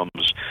problems.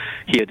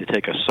 He had to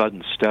take a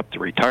sudden step to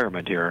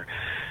retirement here,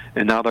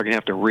 and now they're going to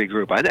have to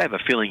regroup. I have a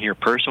feeling here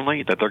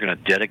personally that they're going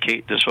to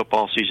dedicate this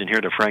football season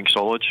here to Frank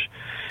Solich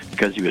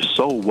because he was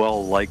so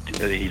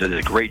well-liked. He did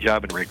a great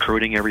job in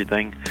recruiting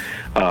everything.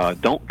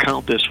 Don't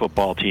count this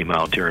football team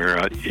out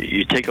here.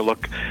 You take a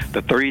look.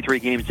 The 33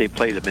 games they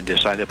played have been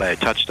decided by a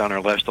touchdown or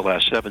less the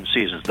last 7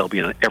 seasons. They'll be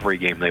in every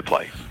game they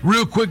play.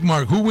 Real quick,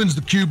 Mark, who wins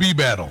the QB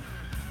battle?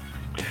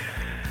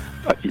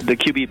 The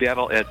QB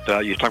battle at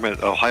you're talking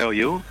about Ohio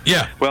U?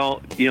 Yeah.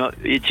 Well,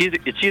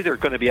 it's either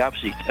going to be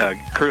obviously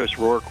Curtis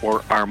Rourke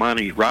or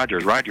Armani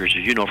Rogers. Rogers,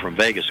 as you know from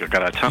Vegas, has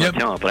got a ton of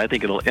talent, but I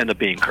think it'll end up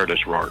being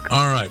Curtis Rourke.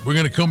 All right, we're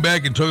going to come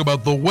back and talk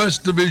about the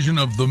West Division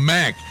of the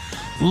MAC.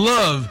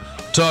 Love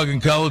talking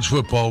college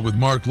football with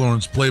Mark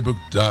Lawrence, Playbook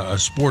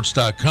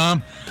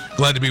Sports.com.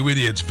 Glad to be with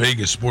you. It's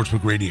Vegas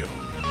Sportsbook Radio.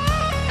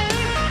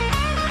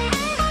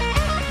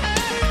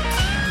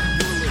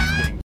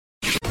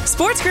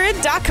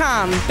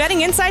 SportsGrid.com.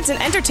 Betting insights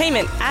and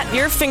entertainment at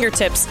your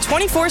fingertips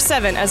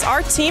 24/7 as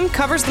our team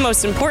covers the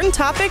most important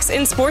topics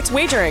in sports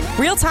wagering.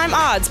 Real-time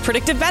odds,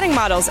 predictive betting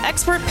models,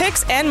 expert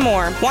picks, and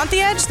more. Want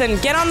the edge?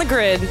 Then get on the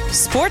grid.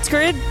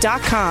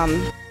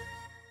 SportsGrid.com.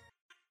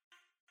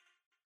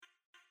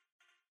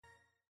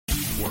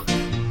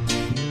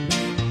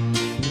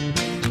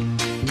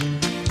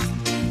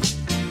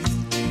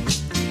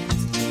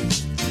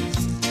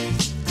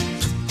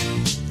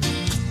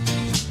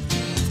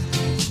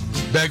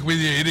 Back with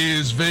you. It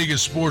is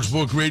Vegas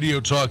Sportsbook Radio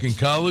talking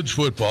college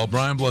football.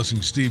 Brian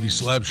Blessing, Stevie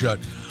Slapshot.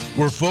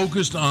 We're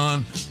focused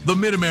on the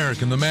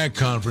Mid-American, the MAC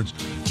Conference,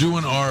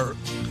 doing our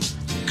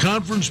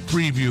conference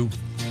preview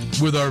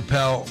with our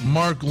pal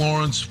Mark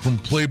Lawrence from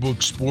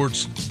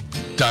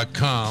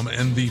PlaybookSports.com,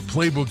 and the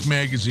Playbook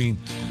magazine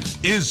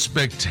is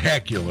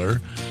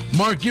spectacular.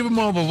 Mark, give them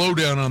all the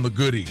lowdown on the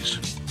goodies.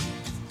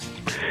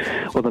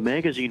 Well, the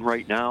magazine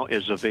right now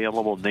is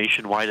available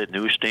nationwide at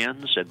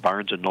newsstands, at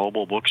Barnes &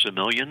 Noble, Books A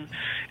Million,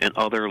 and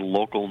other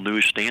local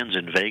newsstands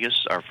in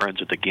Vegas. Our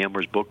friends at the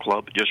Gamblers Book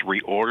Club just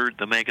reordered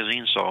the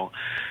magazine, so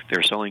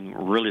they're selling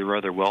really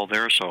rather well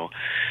there. So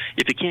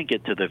if you can't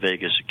get to the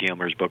Vegas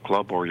Gamblers Book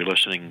Club, or you're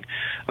listening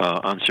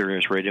on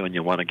Sirius Radio and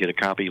you want to get a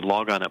copy,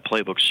 log on at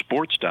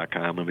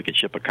playbooksports.com, and we can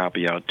ship a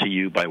copy out to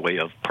you by way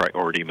of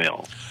priority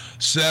mail.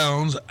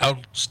 Sounds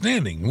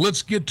outstanding.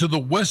 Let's get to the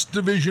West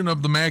Division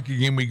of the MAC.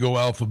 Again, we go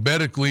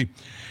alphabetically.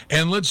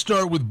 And let's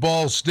start with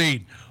Ball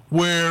State,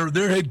 where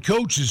their head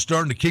coach is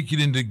starting to kick it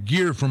into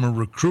gear from a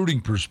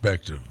recruiting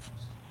perspective.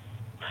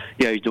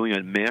 Yeah, he's doing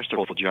a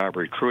masterful job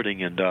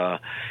recruiting, and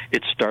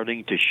it's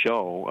starting to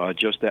show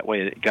just that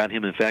way. It got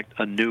him, in fact,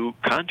 a new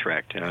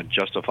contract,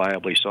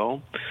 justifiably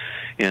so.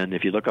 And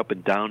if you look up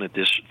and down at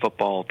this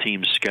football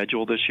team's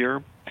schedule this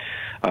year,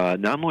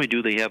 not only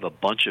do they have a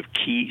bunch of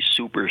key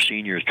super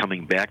seniors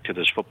coming back to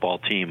this football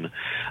team,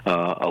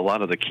 a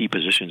lot of the key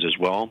positions as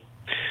well,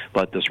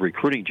 but this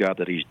recruiting job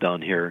that he's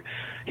done here,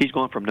 he's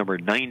gone from number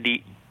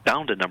 90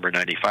 down to number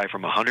 95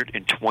 from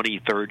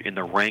 123rd in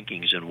the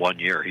rankings in 1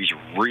 year. He's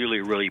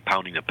really, really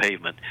pounding the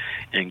pavement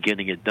and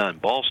getting it done.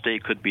 Ball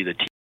State could be the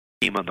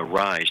team on the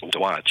rise to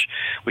watch.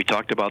 We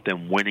talked about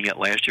them winning it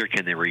last year.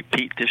 Can they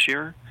repeat this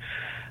year?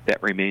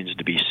 That remains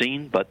to be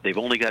seen, but they've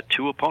only got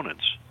 2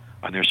 opponents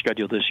on their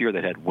schedule this year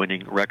that had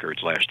winning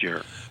records last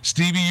year.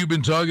 Stevie, you've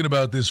been talking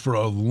about this for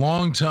a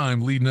long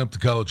time leading up to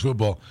college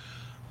football.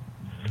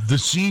 The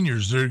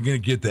seniors, they're going to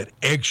get that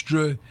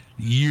extra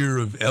year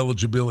of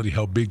eligibility,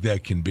 how big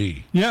that can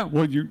be. Yeah,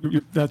 well,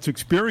 that's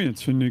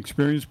experience, and the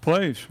experience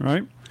plays,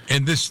 right?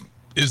 And this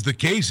is the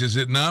case, is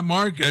it not,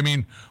 Mark? I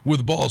mean,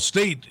 with Ball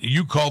State,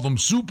 you call them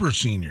super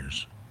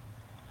seniors.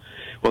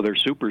 Well, they're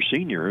super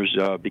seniors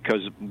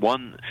because,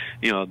 one,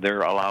 they're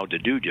allowed to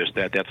do just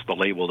that. That's the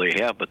label they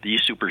have. But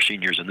these super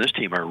seniors in this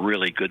team are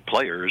really good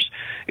players.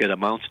 It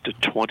amounts to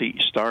 20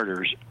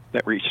 starters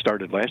that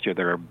restarted last year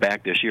that are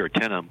back this year,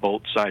 10 on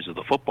both sides of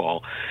the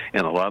football,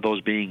 and a lot of those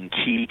being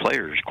key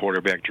players.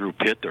 Quarterback Drew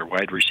Pitt, their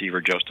wide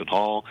receiver Justin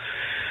Hall,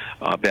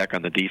 back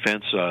on the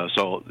defense.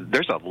 So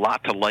there's a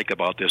lot to like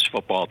about this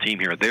football team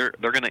here. They're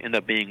going to end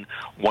up being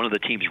one of the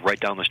teams right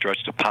down the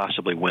stretch to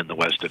possibly win the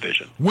West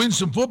Division. Win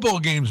some football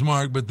games,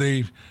 Mark, but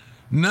they've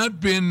not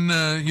been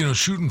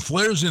shooting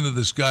flares into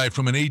the sky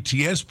from an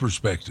ATS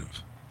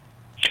perspective.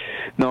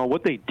 No,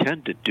 what they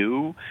tend to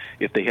do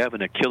if they have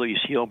an Achilles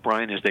heel,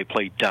 Brian, is they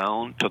play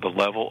down to the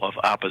level of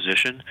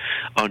opposition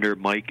under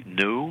Mike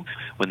New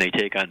when they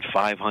take on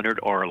 500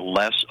 or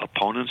less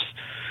opponents.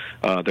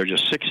 They're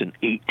just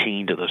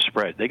 6-18 to the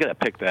spread. They got to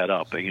pick that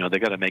up. They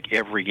got to make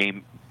every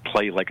game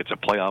play like it's a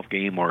playoff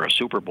game or a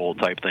Super Bowl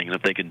type thing. And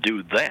if they can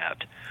do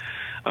that,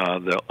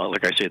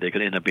 like I say, they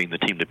could end up being the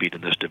team to beat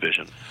in this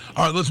division.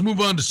 All right, let's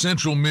move on to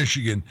Central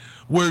Michigan,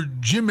 where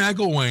Jim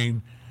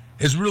McElwain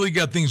has really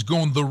got things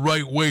going the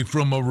right way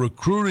from a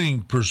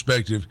recruiting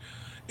perspective.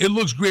 It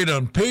looks great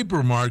on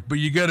paper, Mark, but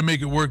you got to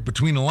make it work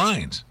between the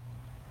lines.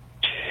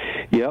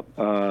 Yep,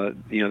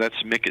 that's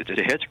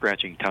a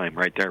head-scratching time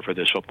right there for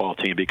this football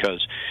team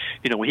because,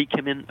 when he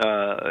came in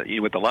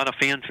with a lot of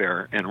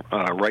fanfare, and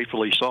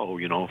rightfully so,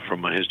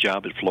 from his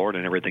job at Florida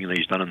and everything that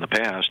he's done in the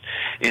past,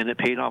 and it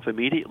paid off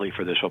immediately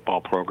for this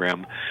football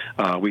program.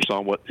 We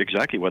saw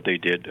exactly what they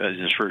did in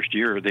his first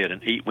year. They had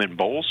an 8-win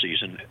bowl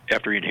season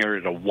after he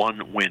inherited a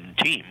 1-win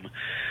team,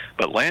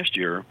 but last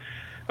year,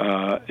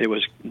 it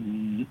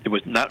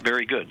was not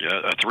very good.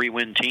 A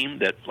 3-win team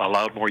that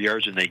allowed more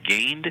yards than they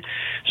gained.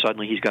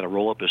 Suddenly, he's got to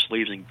roll up his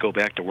sleeves and go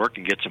back to work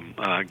and get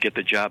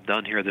the job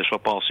done here this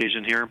football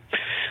season here.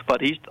 But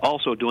he's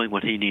also doing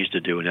what he needs to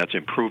do, and that's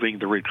improving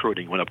the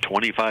recruiting. Went up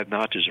 25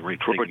 notches in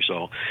recruiting,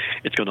 so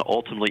it's going to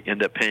ultimately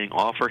end up paying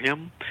off for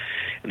him.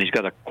 And he's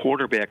got a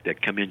quarterback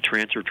that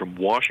transferred from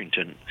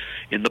Washington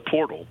in the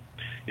portal.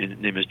 His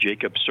name is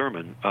Jacob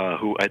Sermon,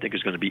 who I think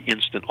is going to be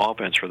instant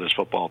offense for this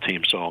football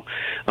team. So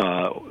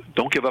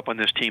don't give up on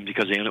this team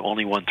because they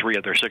only won 3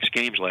 of their 6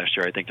 games last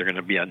year. I think they're going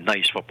to be a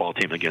nice football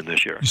team again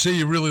this year. You say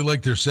you really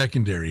like their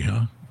secondary,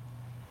 huh?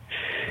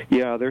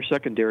 Yeah, their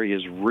secondary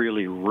is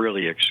really,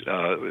 really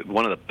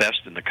one of the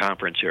best in the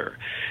conference here.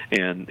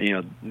 And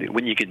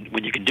when you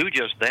can do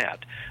just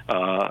that,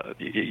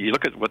 you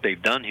look at what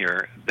they've done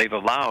here. They've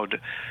allowed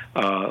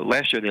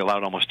last year they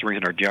allowed almost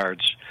 300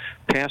 yards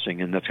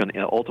passing, and that's going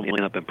to ultimately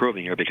end up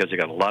improving here because they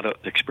got a lot of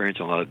experience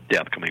and a lot of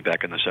depth coming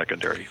back in the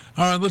secondary.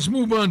 All right, let's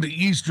move on to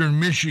Eastern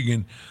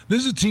Michigan.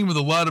 This is a team with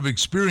a lot of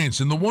experience,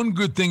 and the one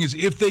good thing is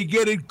if they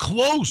get it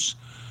close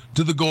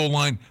to the goal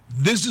line,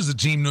 this is a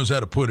team knows how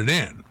to put it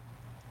in.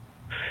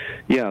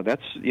 Yeah,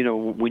 that's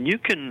when you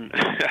can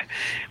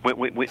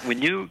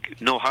when you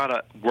know how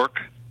to work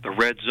the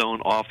red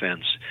zone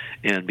offense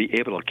and be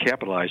able to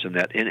capitalize on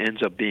that, it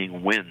ends up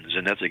being wins,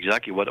 and that's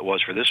exactly what it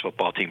was for this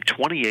football team.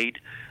 28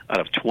 out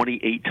of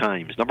 28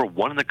 times, number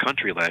 1 in the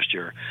country last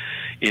year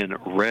in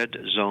red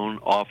zone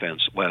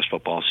offense last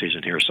football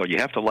season here. So you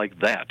have to like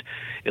that,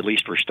 at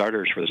least for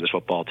starters for this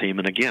football team.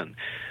 And again,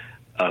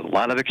 a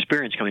lot of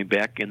experience coming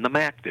back in the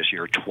MAC this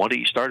year,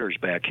 20 starters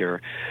back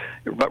here.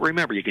 But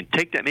remember, you can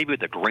take that maybe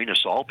with a grain of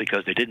salt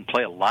because they didn't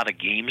play a lot of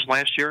games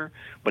last year,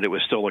 but it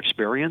was still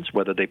experience.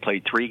 Whether they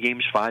played 3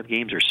 games, 5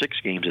 games, or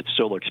 6 games, it's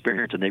still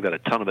experience, and they've got a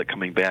ton of it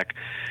coming back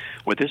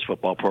with this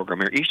football program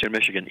here. Eastern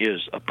Michigan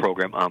is a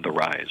program on the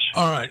rise.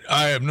 All right.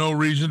 I have no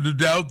reason to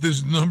doubt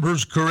this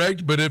number's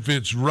correct, but if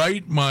it's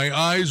right, my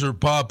eyes are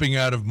popping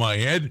out of my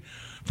head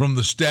from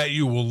the stat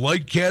you will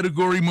like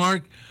category,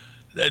 Mark.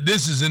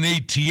 This is an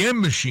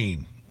ATM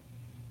machine.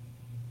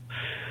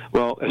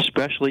 Well,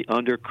 especially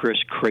under Chris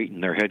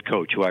Creighton, their head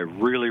coach, who I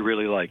really,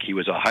 really like. He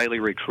was a highly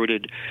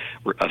recruited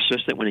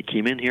assistant when he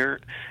came in here.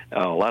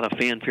 A lot of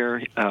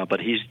fanfare, but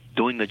he's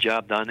doing the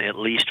job done, at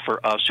least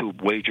for us who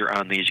wager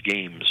on these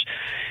games.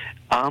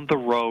 On the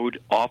road,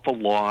 off a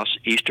loss,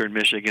 Eastern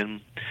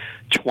Michigan,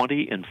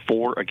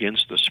 20-4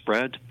 against the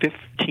spread,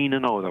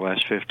 15-0 the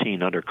last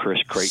 15 under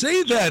Chris Creighton.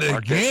 Say that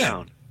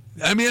again.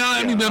 I mean,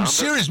 I'm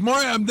serious.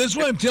 Mark, that's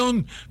why I'm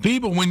telling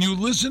people, when you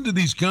listen to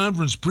these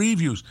conference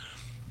previews,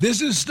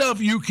 this is stuff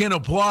you can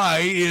apply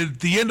at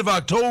the end of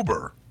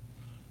October.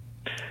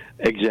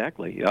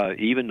 Exactly.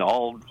 Even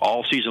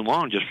all season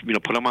long, just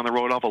put him on the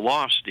road off a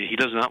loss. He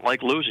does not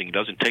like losing. He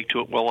doesn't take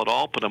to it well at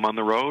all. Put him on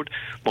the road.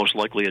 Most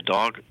likely a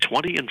dog.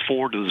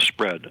 20-4 to the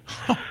spread.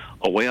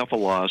 Away off a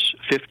loss,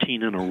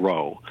 15 in a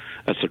row.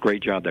 That's a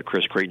great job that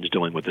Chris Creighton's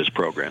doing with this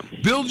program.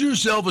 Build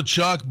yourself a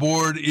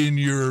chalkboard in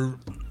your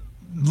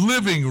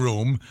living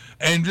room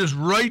and just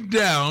write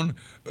down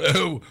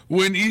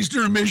when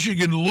Eastern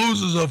Michigan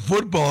loses a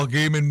football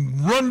game and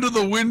run to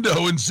the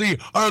window and see,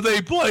 are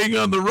they playing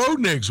on the road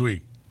next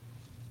week?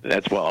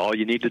 That's all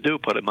you need to do.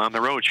 Put them on the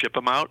road, ship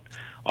them out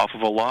off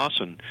of a loss,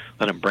 and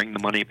let them bring the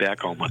money back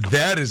home with them.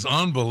 That is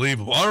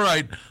unbelievable. All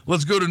right,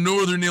 let's go to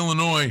Northern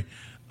Illinois.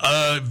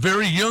 A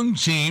very young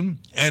team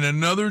and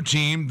another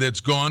team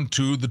that's gone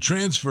to the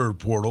transfer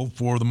portal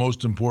for the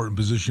most important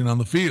position on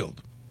the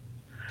field.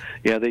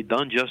 Yeah, they've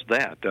done just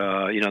that.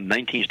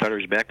 19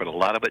 starters back, but a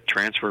lot of it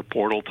transfer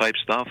portal type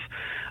stuff.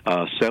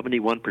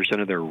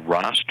 71% of their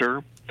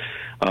roster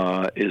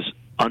is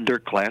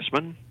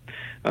underclassmen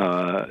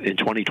in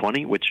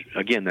 2020, which,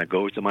 again, that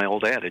goes to my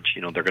old adage.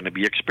 They're going to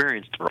be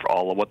experienced for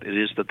all of what it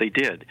is that they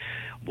did.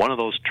 One of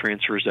those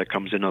transfers that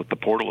comes in at the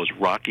portal is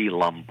Rocky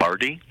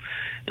Lombardi.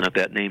 And if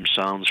that name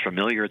sounds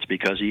familiar, it's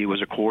because he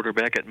was a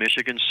quarterback at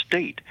Michigan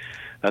State.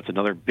 That's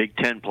another Big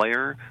Ten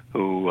player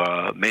who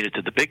made it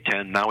to the Big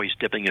Ten. Now he's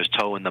dipping his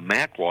toe in the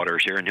MAC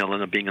waters here, and he'll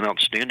end up being an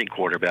outstanding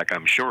quarterback,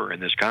 I'm sure,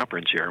 in this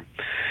conference here.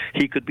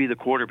 He could be the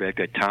quarterback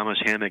that Thomas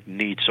Hammock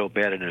needs so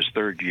bad in his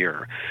third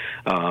year.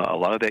 A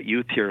lot of that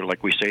youth here,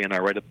 like we say in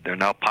our write-up, they're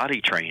now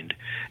potty trained,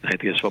 and I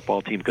think this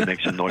football team could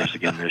make some noise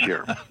again this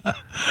year.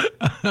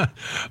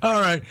 All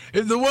right.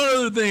 The one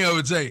other thing I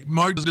would say,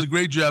 Mark does a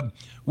great job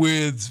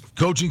with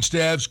coaching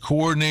staffs,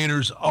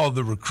 coordinators, all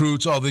the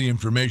recruits, all the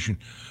information,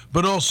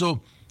 but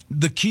also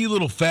the key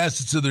little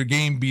facets of their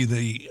game, be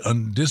the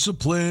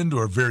undisciplined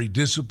or very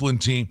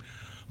disciplined team.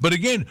 But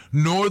again,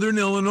 Northern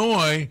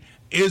Illinois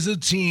is a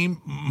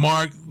team,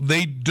 Mark,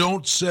 they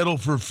don't settle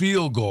for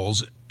field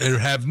goals, or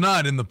have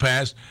not in the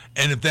past,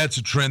 and if that's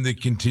a trend that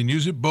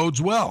continues, it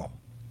bodes well.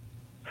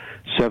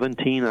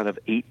 17 out of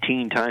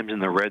 18 times in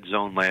the red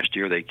zone last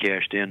year, they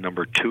cashed in,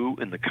 number 2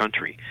 in the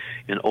country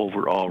in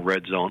overall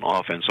red zone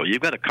offense. So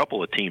you've got a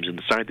couple of teams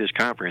inside this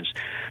conference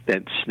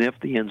that sniff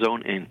the end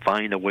zone and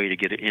find a way to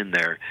get it in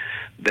there.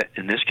 That,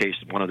 in this case,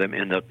 one of them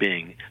ended up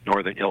being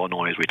Northern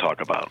Illinois, as we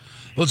talk about.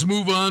 Let's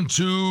move on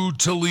to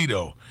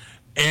Toledo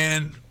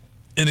and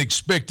an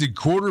expected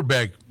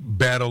quarterback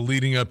battle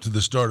leading up to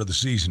the start of the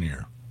season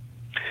here.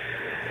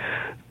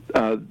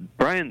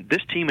 Brian,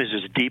 this team is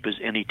as deep as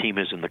any team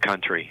is in the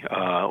country.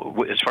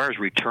 As far as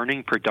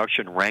returning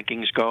production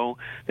rankings go,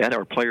 that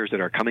are players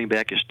that are coming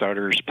back as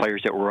starters,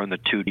 players that were on the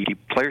 2D,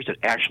 players that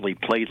actually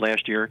played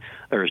last year.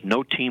 There is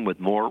no team with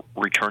more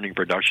returning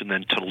production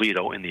than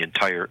Toledo in the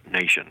entire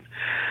nation.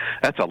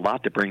 That's a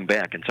lot to bring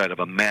back inside of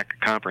a MAC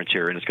conference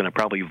here, and it's going to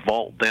probably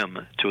vault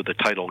them to the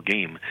title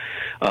game.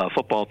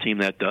 Football team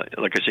that,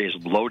 like I say, is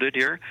loaded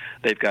here.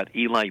 They've got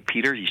Eli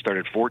Peters. He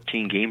started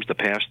 14 games the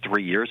past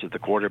 3 years at the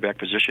quarterback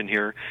position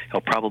here. He'll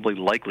probably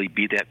likely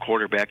be that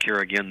quarterback here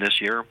again this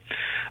year.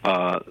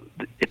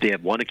 If they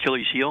have one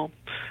Achilles heel,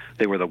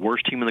 they were the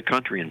worst team in the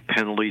country in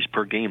penalties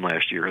per game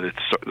last year. It's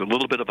a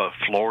little bit of a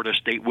Florida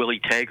State Willie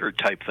Taggart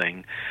type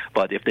thing,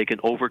 but if they can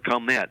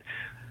overcome that,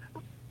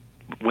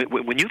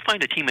 when you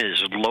find a team that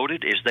is as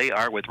loaded as they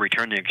are with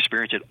returning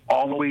experience, it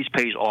always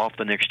pays off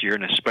the next year,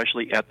 and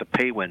especially at the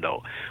pay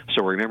window.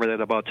 So remember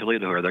that about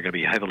Toledo, or they're going to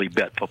be a heavily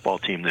bet football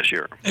team this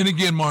year. And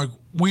again, Mark,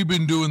 we've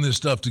been doing this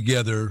stuff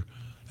together,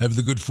 have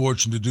the good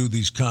fortune to do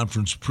these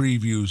conference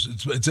previews.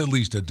 It's at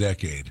least a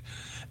decade.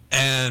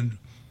 And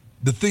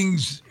the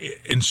things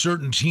in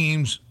certain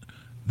teams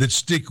that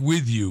stick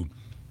with you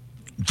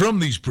from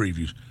these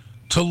previews,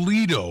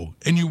 Toledo,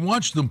 and you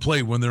watch them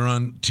play when they're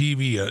on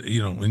TV,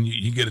 and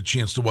you get a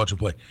chance to watch them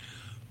play.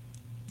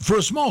 For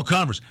a small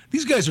conference,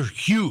 these guys are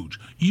huge.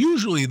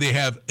 Usually they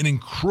have an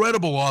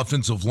incredible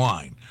offensive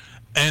line.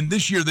 And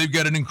this year they've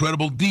got an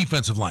incredible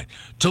defensive line.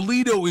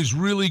 Toledo is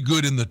really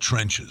good in the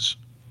trenches.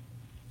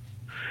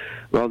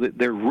 Well,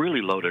 they're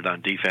really loaded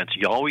on defense.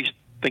 You always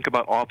think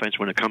about offense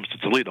when it comes to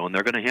Toledo, and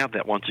they're going to have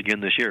that once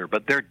again this year.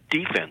 But their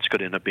defense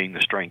could end up being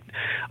the strength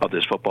of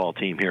this football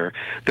team here.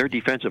 Their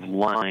defensive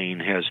line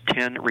has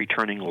 10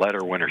 returning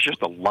letter winners. Just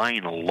the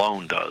line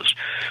alone does.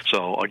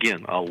 So,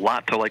 again, a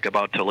lot to like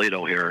about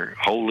Toledo here.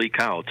 Holy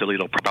cow,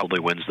 Toledo probably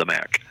wins the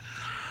MAC.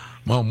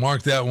 Well,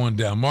 mark that one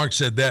down. Mark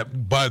said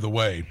that, by the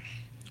way,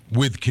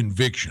 with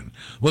conviction.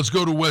 Let's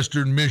go to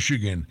Western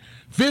Michigan.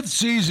 5th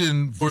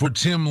season for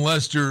Tim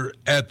Lester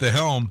at the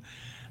helm.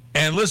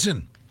 And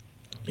listen,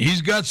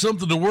 he's got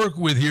something to work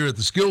with here at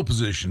the skill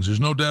positions.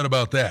 There's no doubt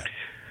about that.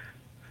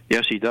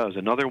 Yes, he does.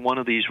 Another one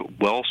of these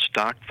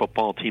well-stocked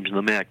football teams in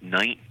the MAC.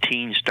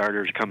 19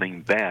 starters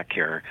coming back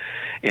here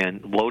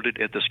and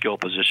loaded at the skill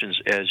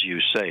positions, as you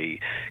say.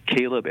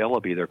 Caleb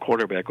Ellaby, their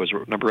quarterback, was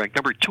ranked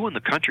number 2 in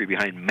the country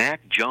behind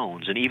Mac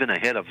Jones and even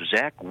ahead of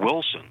Zach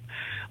Wilson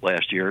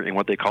last year in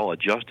what they call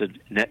adjusted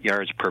net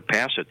yards per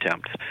pass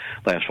attempt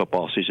last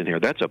football season here.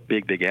 That's a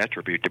big, big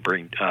attribute to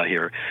bring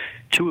here.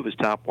 2 of his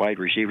top wide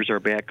receivers are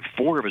back.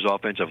 4 of his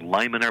offensive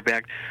linemen are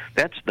back.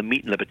 That's the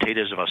meat and the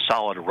potatoes of a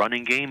solid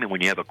running game, and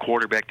when you have a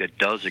quarterback that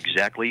does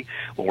exactly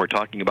what we're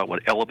talking about,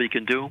 what Ellaby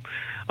can do,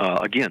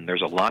 again,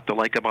 there's a lot to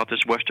like about this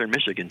Western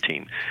Michigan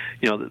team.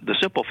 You know, the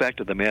simple fact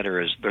of the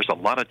matter is there's a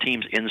lot of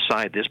teams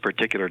inside this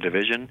particular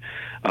division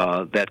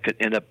that could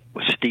end up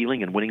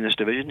stealing and winning this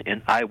division,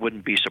 and I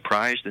wouldn't be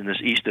surprised in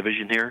this East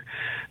Division here.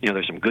 You know,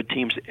 there's some good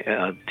teams.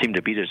 Team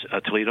to beat is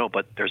Toledo,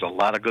 but there's a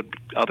lot of good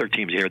other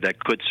teams here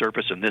that could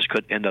surface, and this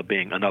could end up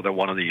being another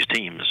one of these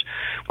teams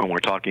when we're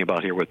talking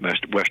about here with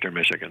Western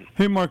Michigan.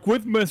 Hey, Mark,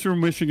 with Western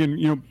Michigan,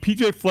 you know,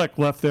 P.J. Fleck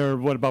left there,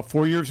 about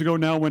 4 years ago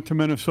now, went to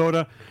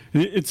Minnesota.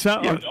 Yes.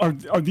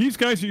 Are these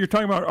guys that you're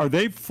talking about, are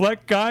they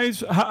Fleck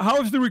guys?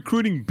 How has the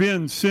recruiting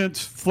been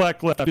since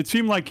Fleck left? It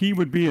seemed like he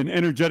would be an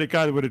energetic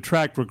guy that would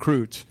attract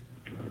recruits.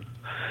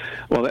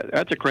 Well,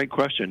 that's a great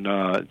question.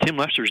 Tim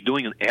Lester's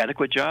doing an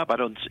adequate job.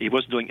 He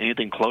wasn't doing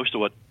anything close to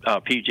what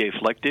P.J.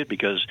 Fleck did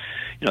because,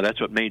 you know, that's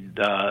what made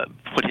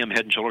put him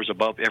head and shoulders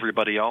above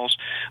everybody else.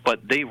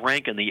 But they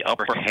rank in the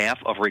upper half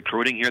of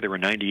recruiting here. They were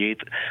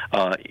 98th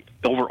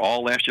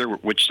overall last year,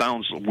 which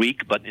sounds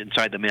weak, but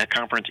inside the MAC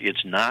conference,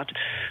 it's not.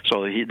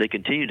 So they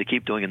continue to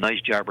keep doing a nice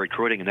job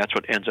recruiting, and that's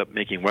what ends up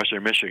making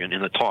Western Michigan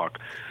in the talk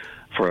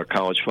for a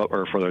college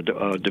or for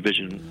the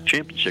division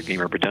championship game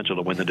or potential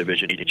to win the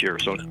division each year.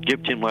 So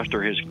give Tim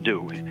Lester his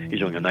due. He's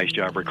doing a nice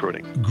job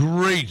recruiting.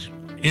 Great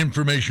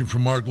information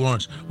from Mark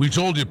Lawrence. We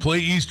told you, play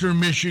Eastern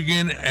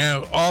Michigan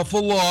off a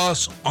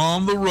loss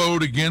on the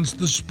road against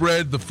the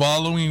spread the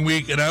following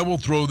week. And I will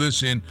throw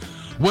this in.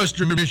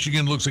 Western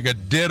Michigan looks like a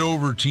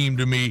dead-over team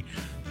to me.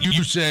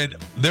 You said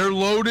they're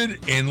loaded,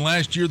 and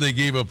last year they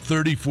gave up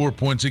 34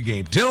 points a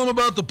game. Tell them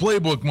about the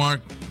playbook, Mark.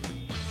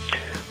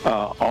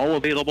 All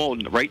available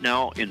right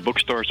now in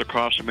bookstores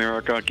across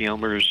America,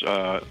 Gambler's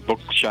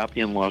Bookshop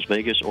in Las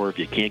Vegas, or if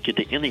you can't get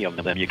to any of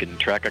them, you can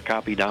track a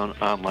copy down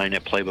online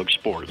at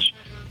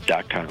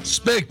PlaybookSports.com.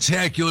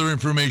 Spectacular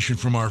information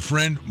from our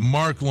friend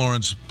Mark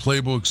Lawrence,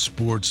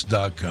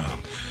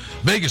 PlaybookSports.com.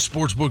 Vegas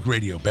Sportsbook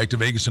Radio. Back to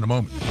Vegas in a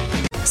moment.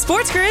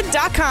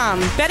 SportsGrid.com.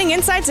 Betting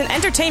insights and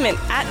entertainment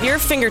at your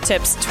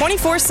fingertips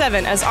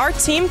 24/7 as our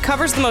team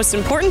covers the most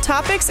important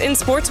topics in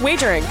sports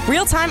wagering.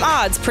 Real-time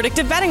odds,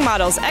 predictive betting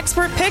models,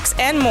 expert picks,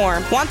 and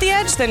more. Want the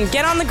edge? Then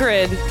get on the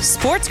grid.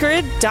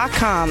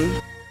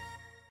 SportsGrid.com.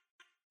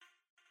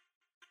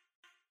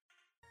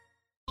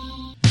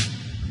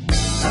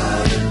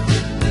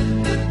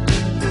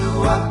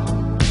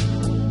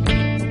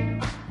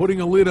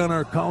 Putting a lid on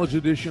our college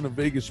edition of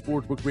Vegas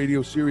Sportsbook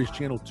Radio, Series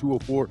Channel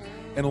 204,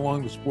 and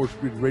along the Sports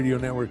Grid Radio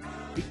Network.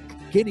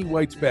 Kenny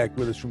White's back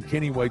with us from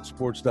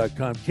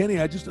KennyWhiteSports.com. Kenny,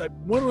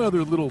 one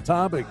other little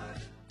topic,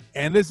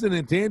 and this is an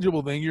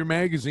intangible thing. Your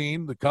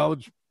magazine, the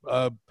college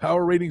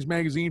power ratings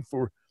magazine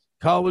for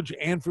college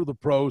and for the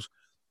pros,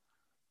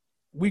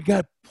 we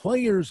got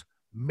players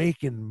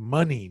making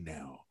money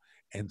now,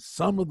 and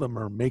some of them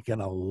are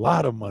making a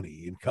lot of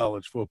money in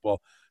college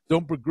football.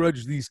 Don't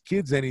begrudge these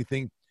kids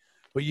anything,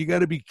 but you got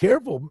to be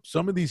careful.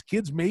 Some of these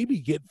kids maybe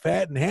get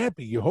fat and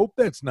happy. You hope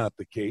that's not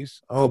the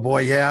case. Oh,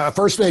 boy, yeah.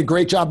 First, a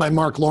great job by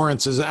Mark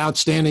Lawrence. His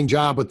outstanding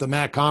job with the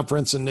MAC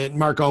conference, and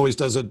Mark always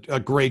does a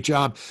great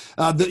job.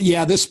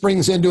 This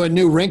brings into a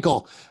new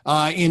wrinkle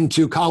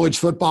into college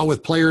football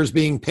with players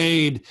being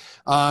paid,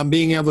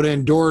 being able to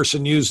endorse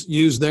and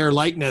use their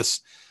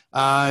likeness.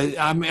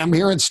 I'm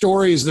hearing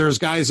stories. There's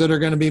guys that are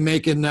going to be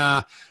making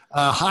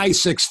high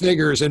 6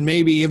 figures and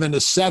maybe even to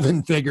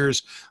 7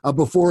 figures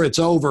before it's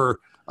over.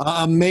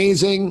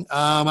 Amazing.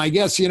 I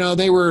guess,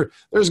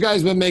 there's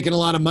guys been making a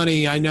lot of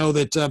money. I know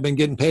that been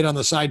getting paid on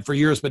the side for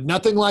years, but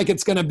nothing like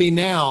it's going to be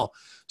now.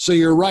 So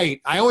you're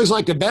right. I always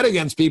like to bet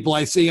against people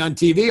I see on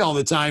TV all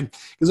the time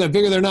because I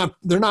figure they're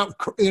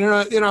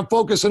not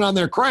focusing on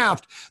their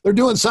craft. They're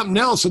doing something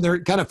else and they're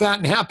kind of fat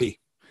and happy.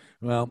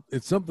 Well,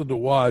 it's something to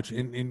watch,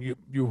 and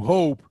you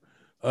hope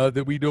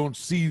that we don't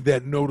see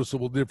that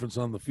noticeable difference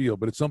on the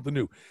field, but it's something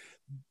new.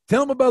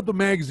 Tell them about the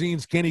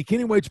magazines, Kenny.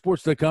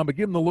 KennyWhiteSports.com, but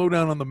give them the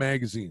lowdown on the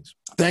magazines.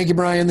 Thank you,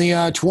 Brian.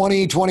 The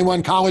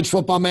 2021 College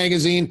Football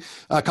Magazine,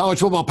 College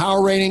Football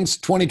Power Ratings,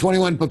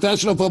 2021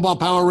 Professional Football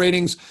Power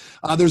Ratings.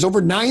 There's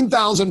over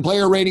 9,000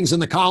 player ratings in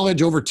the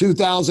college, over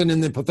 2,000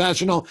 in the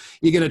professional.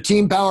 You get a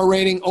team power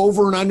rating,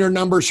 over and under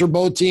numbers for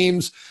both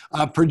teams,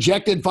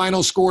 projected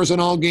final scores in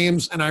all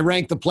games, and I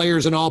rank the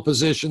players in all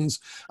positions.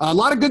 A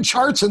lot of good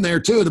charts in there,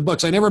 too, the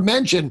books. I never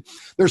mentioned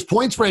there's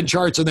point spread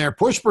charts in there,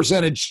 push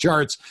percentage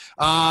charts,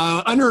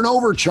 under and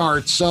over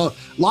charts. So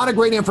a lot of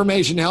great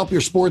information to help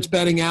your sports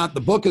betting out.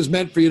 The book is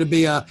meant for you to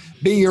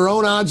be your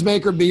own odds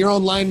maker, be your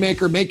own line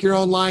maker, make your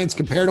own lines,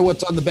 compare to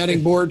what's on the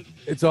betting board.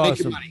 It's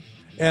awesome.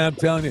 And I'm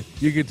telling you,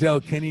 you can tell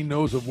Kenny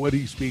knows of what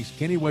he speaks.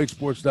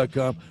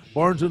 KennyWhiteSports.com,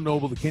 Barnes &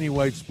 Noble, the Kenny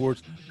White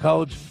Sports,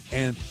 College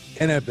and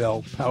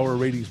NFL Power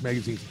Ratings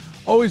magazines.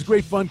 Always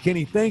great fun,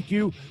 Kenny. Thank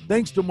you.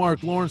 Thanks to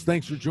Mark Lawrence.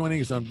 Thanks for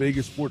joining us on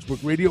Vegas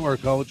Sportsbook Radio, our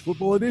college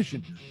football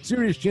edition.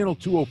 Sirius Channel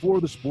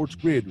 204, the Sports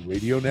Grid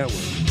Radio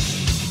Network.